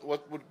Laura,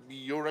 what would be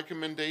your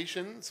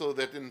recommendation so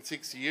that in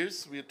 6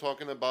 years we're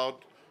talking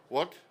about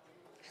what?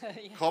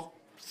 Yes.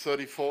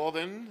 COP34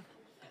 then?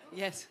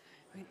 Yes.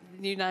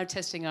 You're now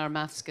testing our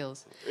math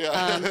skills.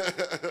 Yeah.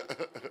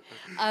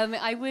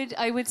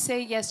 I would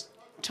say yes.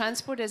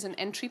 Transport is an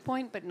entry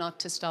point, but not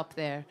to stop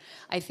there.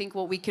 I think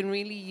what we can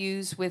really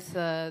use with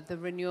the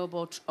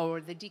renewable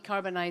or the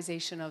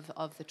decarbonization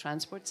of the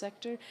transport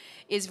sector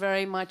is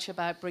very much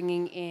about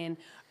bringing in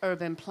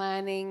urban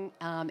planning,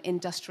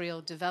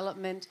 industrial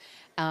development,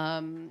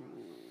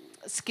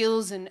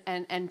 skills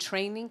and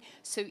training.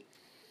 So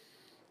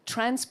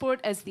transport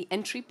as the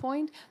entry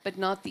point, but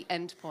not the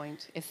end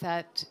point, if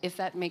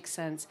that makes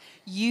sense.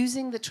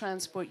 Using the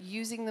transport,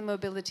 using the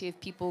mobility of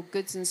people,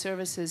 goods and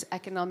services,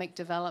 economic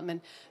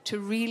development to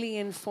really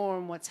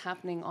inform what's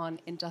happening on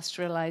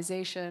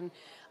industrialization,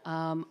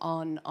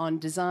 on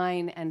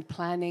design and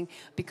planning,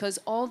 because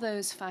all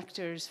those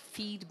factors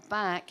feed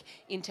back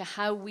into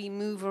how we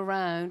move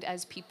around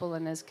as people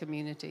and as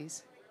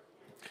communities.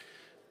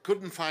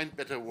 Couldn't find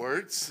better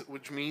words,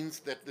 which means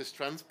that this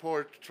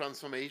transport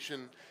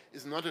transformation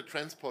is not a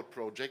transport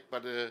project,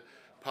 but a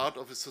part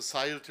of a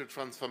societal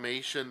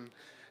transformation,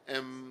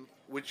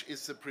 which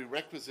is a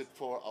prerequisite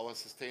for our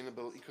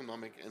sustainable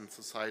economic and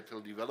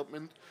societal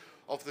development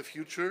of the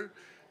future.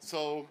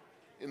 So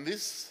in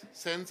this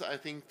sense, I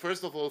think,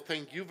 first of all,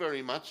 thank you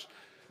very much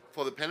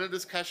for the panel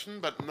discussion,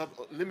 but not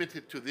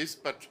limited to this,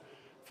 but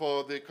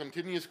for the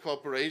continuous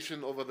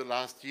cooperation over the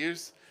last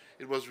years.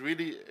 It was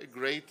really a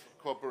great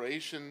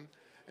cooperation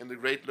and a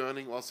great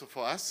learning also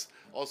for us,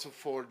 also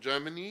for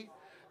Germany,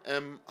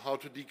 how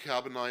to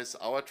decarbonize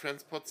our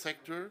transport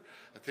sector.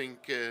 I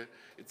think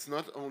it's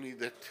not only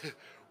that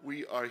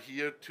we are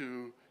here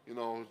to,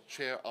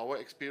 share our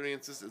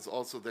experiences, it's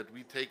also that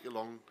we take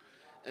along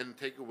and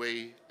take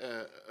away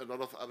a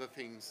lot of other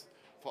things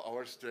for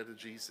our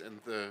strategies and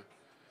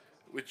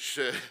which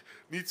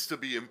needs to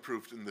be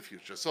improved in the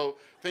future. So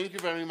thank you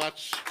very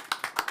much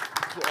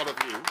to all of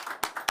you.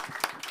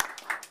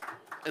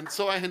 And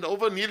so I hand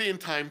over nearly in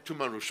time to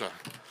Marusha.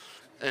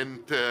 And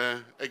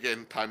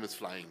again, time is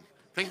flying.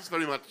 Thanks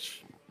very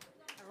much.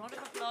 A round of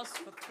applause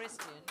for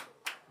Christian.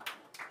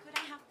 Could I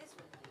have this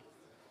one, please?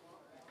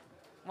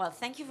 Well,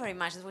 thank you very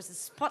much. It was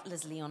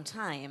spotlessly on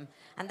time.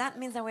 And that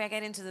means that we are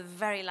getting to the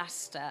very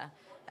last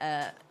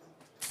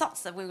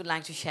thoughts that we would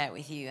like to share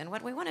with you. And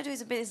what we want to do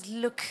is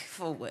look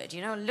forward,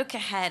 look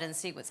ahead and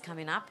see what's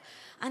coming up.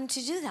 And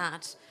to do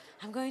that,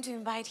 I'm going to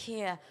invite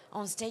here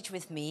on stage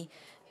with me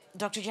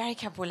Dr. Jari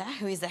Kapula,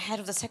 who is the head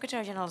of the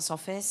Secretary General's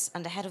Office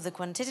and the head of the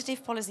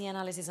Quantitative Policy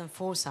Analysis and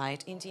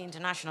Foresight in the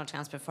International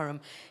Transport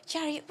Forum.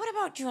 Jari, what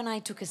about you and I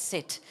took a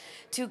sit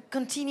to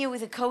continue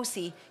with the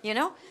cozy,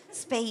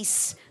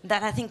 space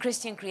that I think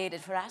Christian created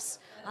for us?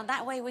 And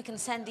that way we can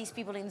send these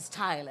people in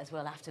style as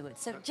well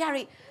afterwards. So,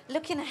 Jari,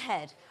 looking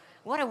ahead,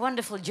 what a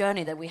wonderful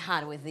journey that we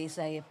had with this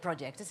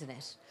project, isn't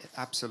it?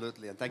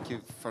 Absolutely, and thank you,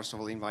 first of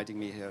all, inviting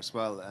me here as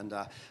well. And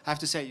I have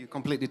to say, you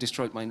completely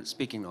destroyed my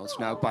speaking notes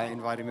now by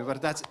inviting me,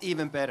 but that's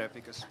even better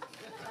because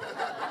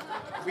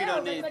we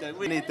don't need them.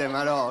 We need them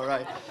at all,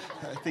 right?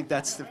 I think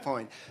that's the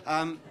point.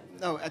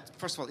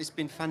 First of all, it's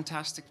been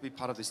fantastic to be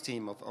part of this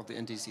team of the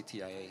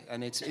NDC-TIA.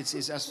 And it's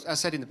as I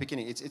said in the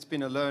beginning, it's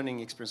been a learning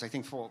experience, I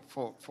think, for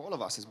all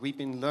of us. We've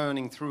been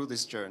learning through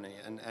this journey.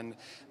 And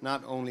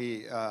not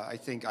only,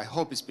 I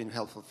hope it's been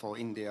helpful for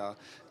India,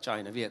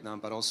 China,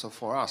 Vietnam, but also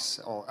for us,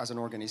 or as an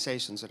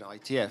organization, so the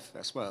ITF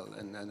as well.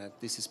 And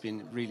this has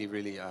been really,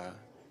 really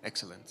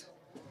excellent.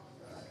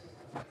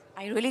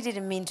 I really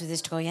didn't mean to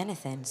destroy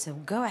anything, so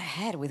go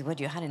ahead with what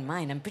you had in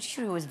mind. I'm pretty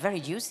sure it was very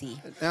juicy.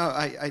 No,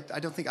 I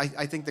don't think.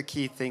 I think the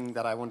key thing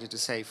that I wanted to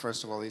say,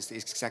 first of all, is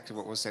exactly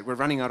what was said. We're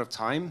running out of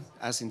time,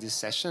 as in this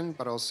session,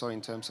 but also in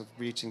terms of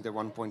reaching the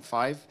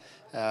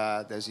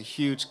 1.5. There's a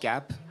huge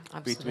gap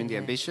between the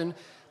ambition.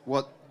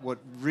 What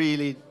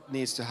really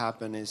needs to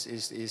happen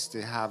is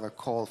to have a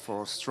call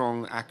for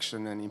strong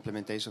action and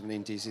implementation of the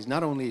NDCs,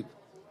 not only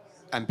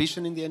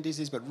ambition in the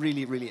NDCs, but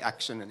really, really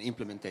action and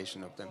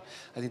implementation of them.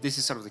 I think this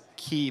is sort of the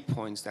key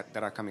points that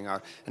are coming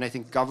out. And I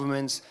think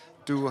governments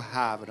do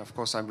have, and of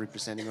course I'm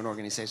representing an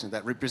organization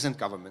that represents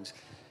governments.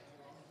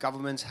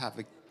 Governments have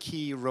a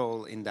key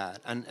role in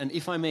that. And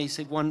if I may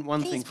say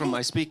one thing from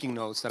my speaking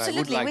notes that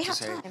Absolutely, I would like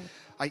to say,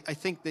 I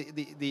think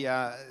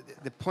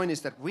the point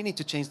is that we need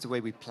to change the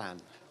way we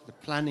plan. The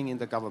planning in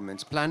the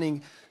governments.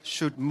 Planning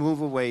should move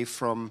away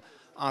from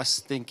us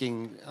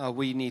thinking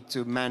we need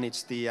to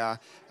manage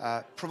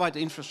provide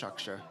the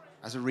infrastructure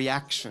as a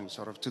reaction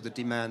sort of to the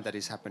demand that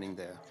is happening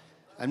there,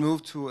 and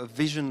move to a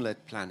vision-led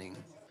planning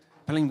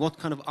what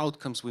kind of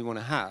outcomes we want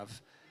to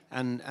have,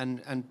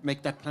 and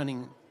make that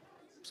planning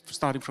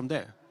starting from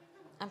there.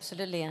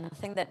 Absolutely, and I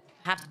think that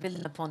perhaps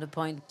building upon the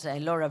point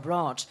Laura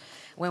brought,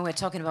 when we're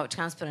talking about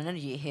transport and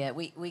energy here,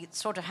 we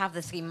sort of have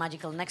the three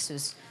magical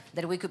nexus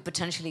that we could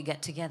potentially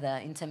get together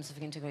in terms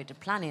of integrated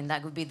planning.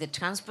 That would be the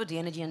transport, the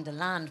energy, and the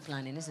land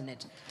planning, isn't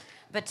it?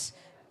 But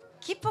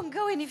keep on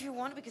going if you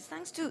want, because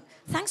thanks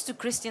to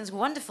Christian's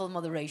wonderful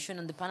moderation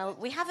on the panel,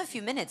 we have a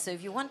few minutes, so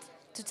if you want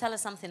to tell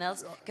us something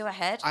else, go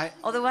ahead.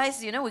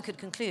 Otherwise, we could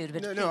conclude.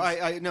 But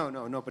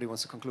no, nobody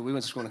wants to conclude. We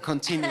just want to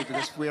continue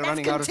because we are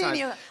running out of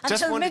time.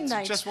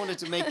 Just wanted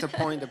to make the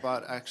point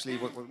about actually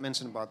what we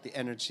mentioned about the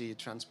energy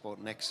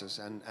transport nexus.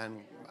 And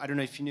I don't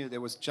know if you knew,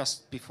 there was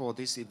just before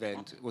this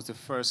event, it was the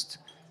first,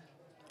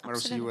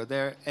 Marusha, you were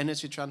there,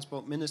 energy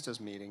transport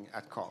ministers meeting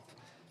at COP.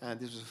 And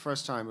this was the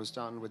first time it was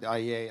done with the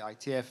IEA,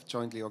 ITF,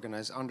 jointly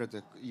organized under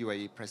the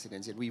UAE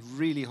presidency. And we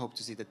really hope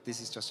to see that this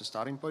is just a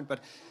starting point. But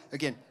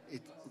again,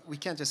 we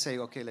can't just say,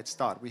 okay, let's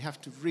start. We have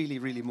to really,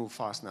 really move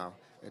fast now.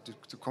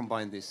 to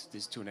combine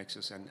these two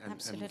nexus and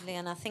Absolutely,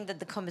 and I think that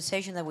the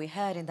conversation that we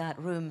had in that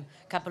room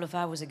a couple of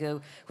hours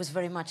ago was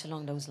very much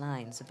along those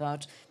lines,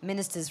 about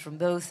ministers from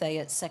both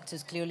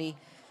sectors clearly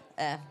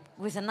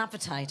with an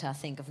appetite, I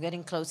think, of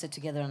getting closer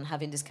together and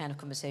having this kind of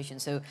conversation.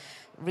 So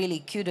really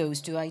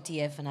kudos to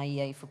ITF and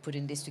IEA for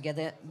putting this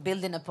together,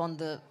 building upon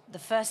the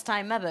first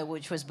time ever,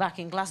 which was back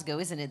in Glasgow,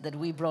 isn't it, that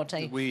we brought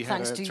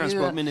thanks to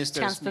transport you, ministers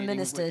transport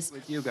ministers.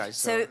 with you guys.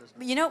 So,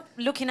 you know,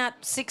 looking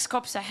at 6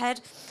 COPs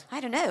ahead,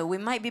 I don't know, we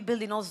might be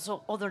building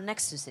also other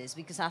nexuses,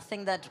 because I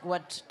think that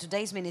what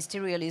today's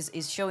ministerial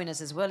is showing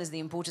us as well is the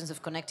importance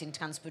of connecting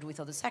transport with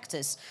other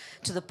sectors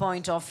to the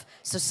point of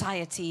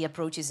society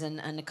approaches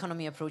and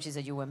economy approaches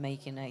that you were making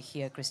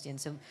here, Christian.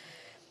 So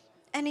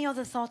any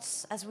other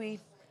thoughts as we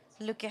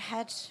look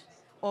ahead,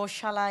 or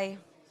shall I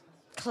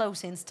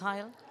close in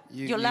style?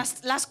 Your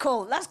last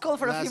call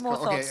for a few more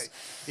thoughts.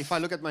 Okay. If I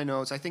look at my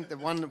notes, I think the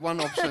one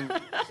option,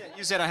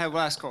 you said I have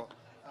last call.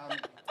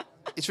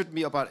 It shouldn't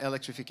be about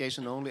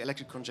electrification only.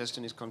 Electric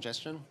congestion is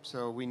congestion.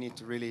 So we need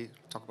to really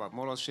talk about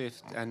modal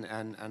shift and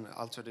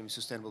alternative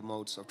sustainable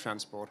modes of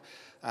transport.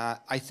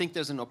 I think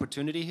there's an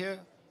opportunity here,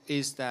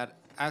 is that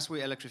as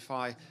we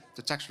electrify,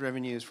 the tax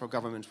revenues for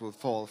governments will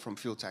fall from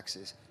fuel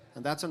taxes.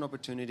 And that's an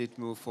opportunity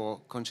to move for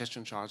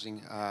congestion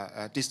charging,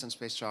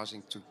 distance-based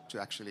charging to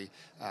actually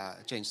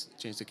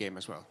change the game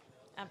as well.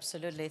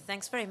 Absolutely.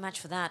 Thanks very much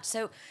for that.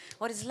 So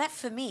what is left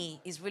for me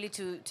is really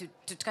to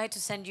try to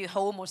send you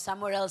home or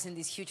somewhere else in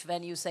this huge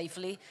venue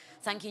safely.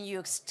 Thanking you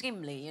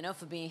extremely, you know,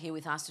 for being here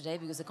with us today,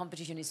 because the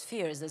competition is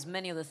fierce. There's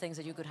many other things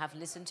that you could have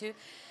listened to.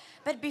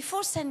 But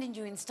before sending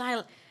you in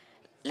style,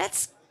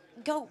 let's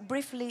go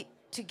briefly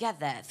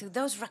together through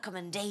those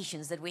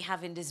recommendations that we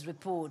have in this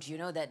report, you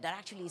know, that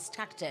actually is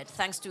structured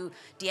thanks to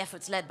the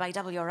efforts led by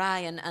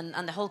WRI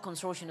and the whole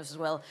consortium as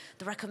well.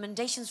 The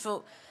recommendations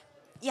for,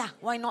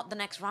 why not the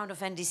next round of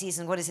NDCs,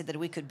 and what is it that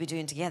we could be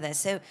doing together?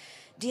 So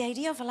the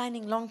idea of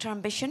aligning long-term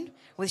ambition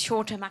with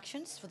short-term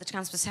actions for the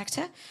transport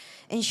sector,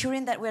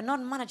 ensuring that we're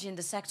not managing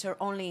the sector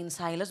only in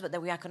silos, but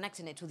that we are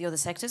connecting it to the other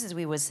sectors, as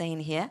we were saying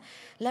here,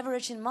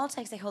 leveraging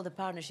multi-stakeholder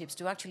partnerships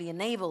to actually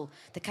enable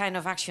the kind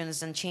of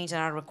actions and change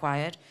that are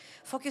required,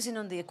 focusing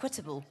on the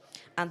equitable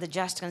and the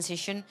just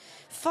transition,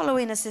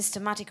 following a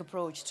systematic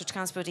approach to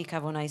transport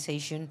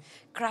decarbonization,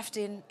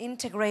 crafting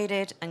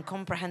integrated and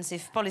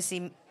comprehensive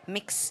policy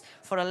mix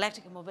for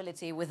electric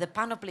mobility with the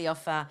panoply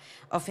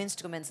of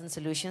instruments and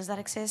solutions that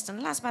exist,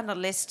 and last but not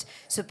least,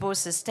 support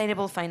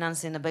sustainable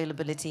financing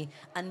availability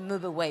and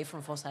move away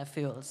from fossil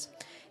fuels.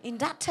 In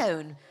that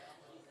tone,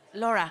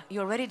 Laura, you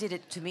already did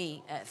it to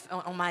me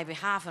on my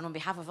behalf and on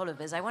behalf of all of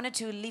us. I wanted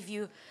to leave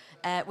you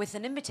with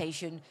an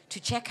invitation to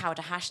check out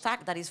a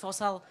hashtag that is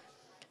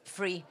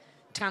fossil-free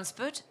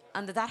transport.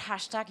 Under that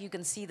hashtag, you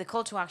can see the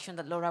call to action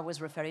that Laura was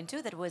referring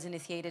to, that was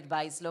initiated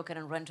by SLOCAT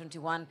and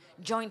REN21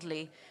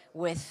 jointly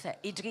with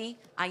IDRI,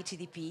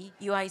 ITDP,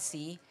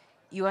 UIC,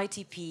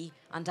 UITP,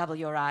 and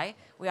WRI.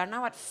 We are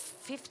now at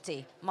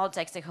 50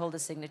 multi-stakeholder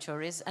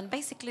signatories, and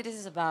basically this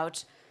is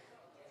about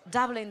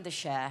doubling the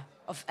share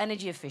of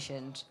energy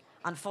efficient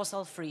and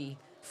fossil-free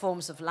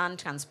forms of land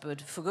transport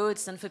for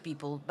goods and for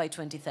people by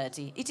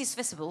 2030. It is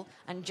feasible,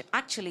 and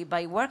actually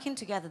by working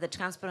together the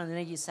transport and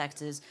energy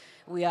sectors,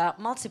 we are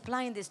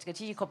multiplying the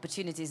strategic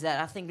opportunities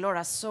that I think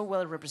Laura so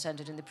well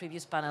represented in the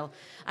previous panel,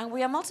 and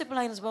we are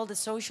multiplying as well the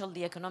social,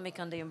 the economic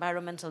and the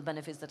environmental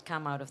benefits that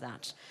come out of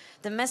that.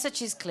 The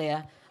message is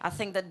clear. I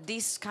think that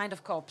these kind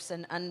of COPs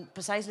and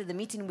precisely the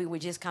meeting we were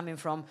just coming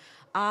from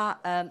are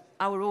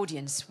our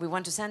audience. We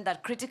want to send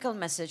that critical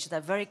message,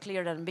 that very clear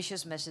and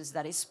ambitious message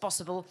that is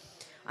possible,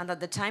 and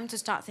that the time to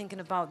start thinking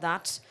about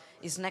that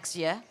is next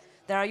year.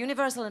 There are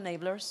universal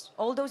enablers.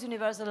 All those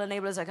universal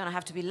enablers are going to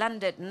have to be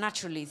landed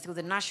naturally through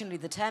the nationally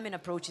determined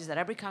approaches that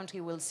every country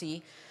will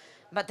see.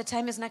 But the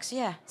time is next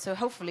year. So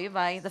hopefully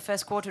by the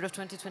first quarter of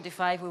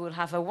 2025, we will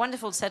have a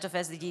wonderful set of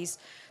SDGs,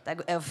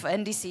 of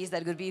NDCs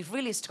that would be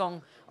really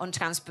strong on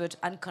transport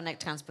and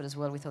connect transport as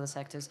well with other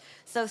sectors.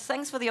 So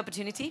thanks for the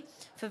opportunity,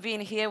 for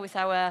being here with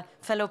our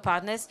fellow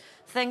partners.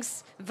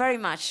 Thanks very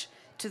much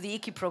to the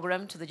ICI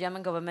program, to the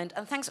German government,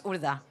 and thanks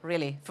Urda,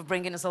 really, for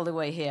bringing us all the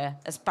way here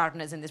as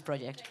partners in this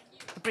project.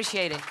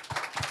 Appreciate it.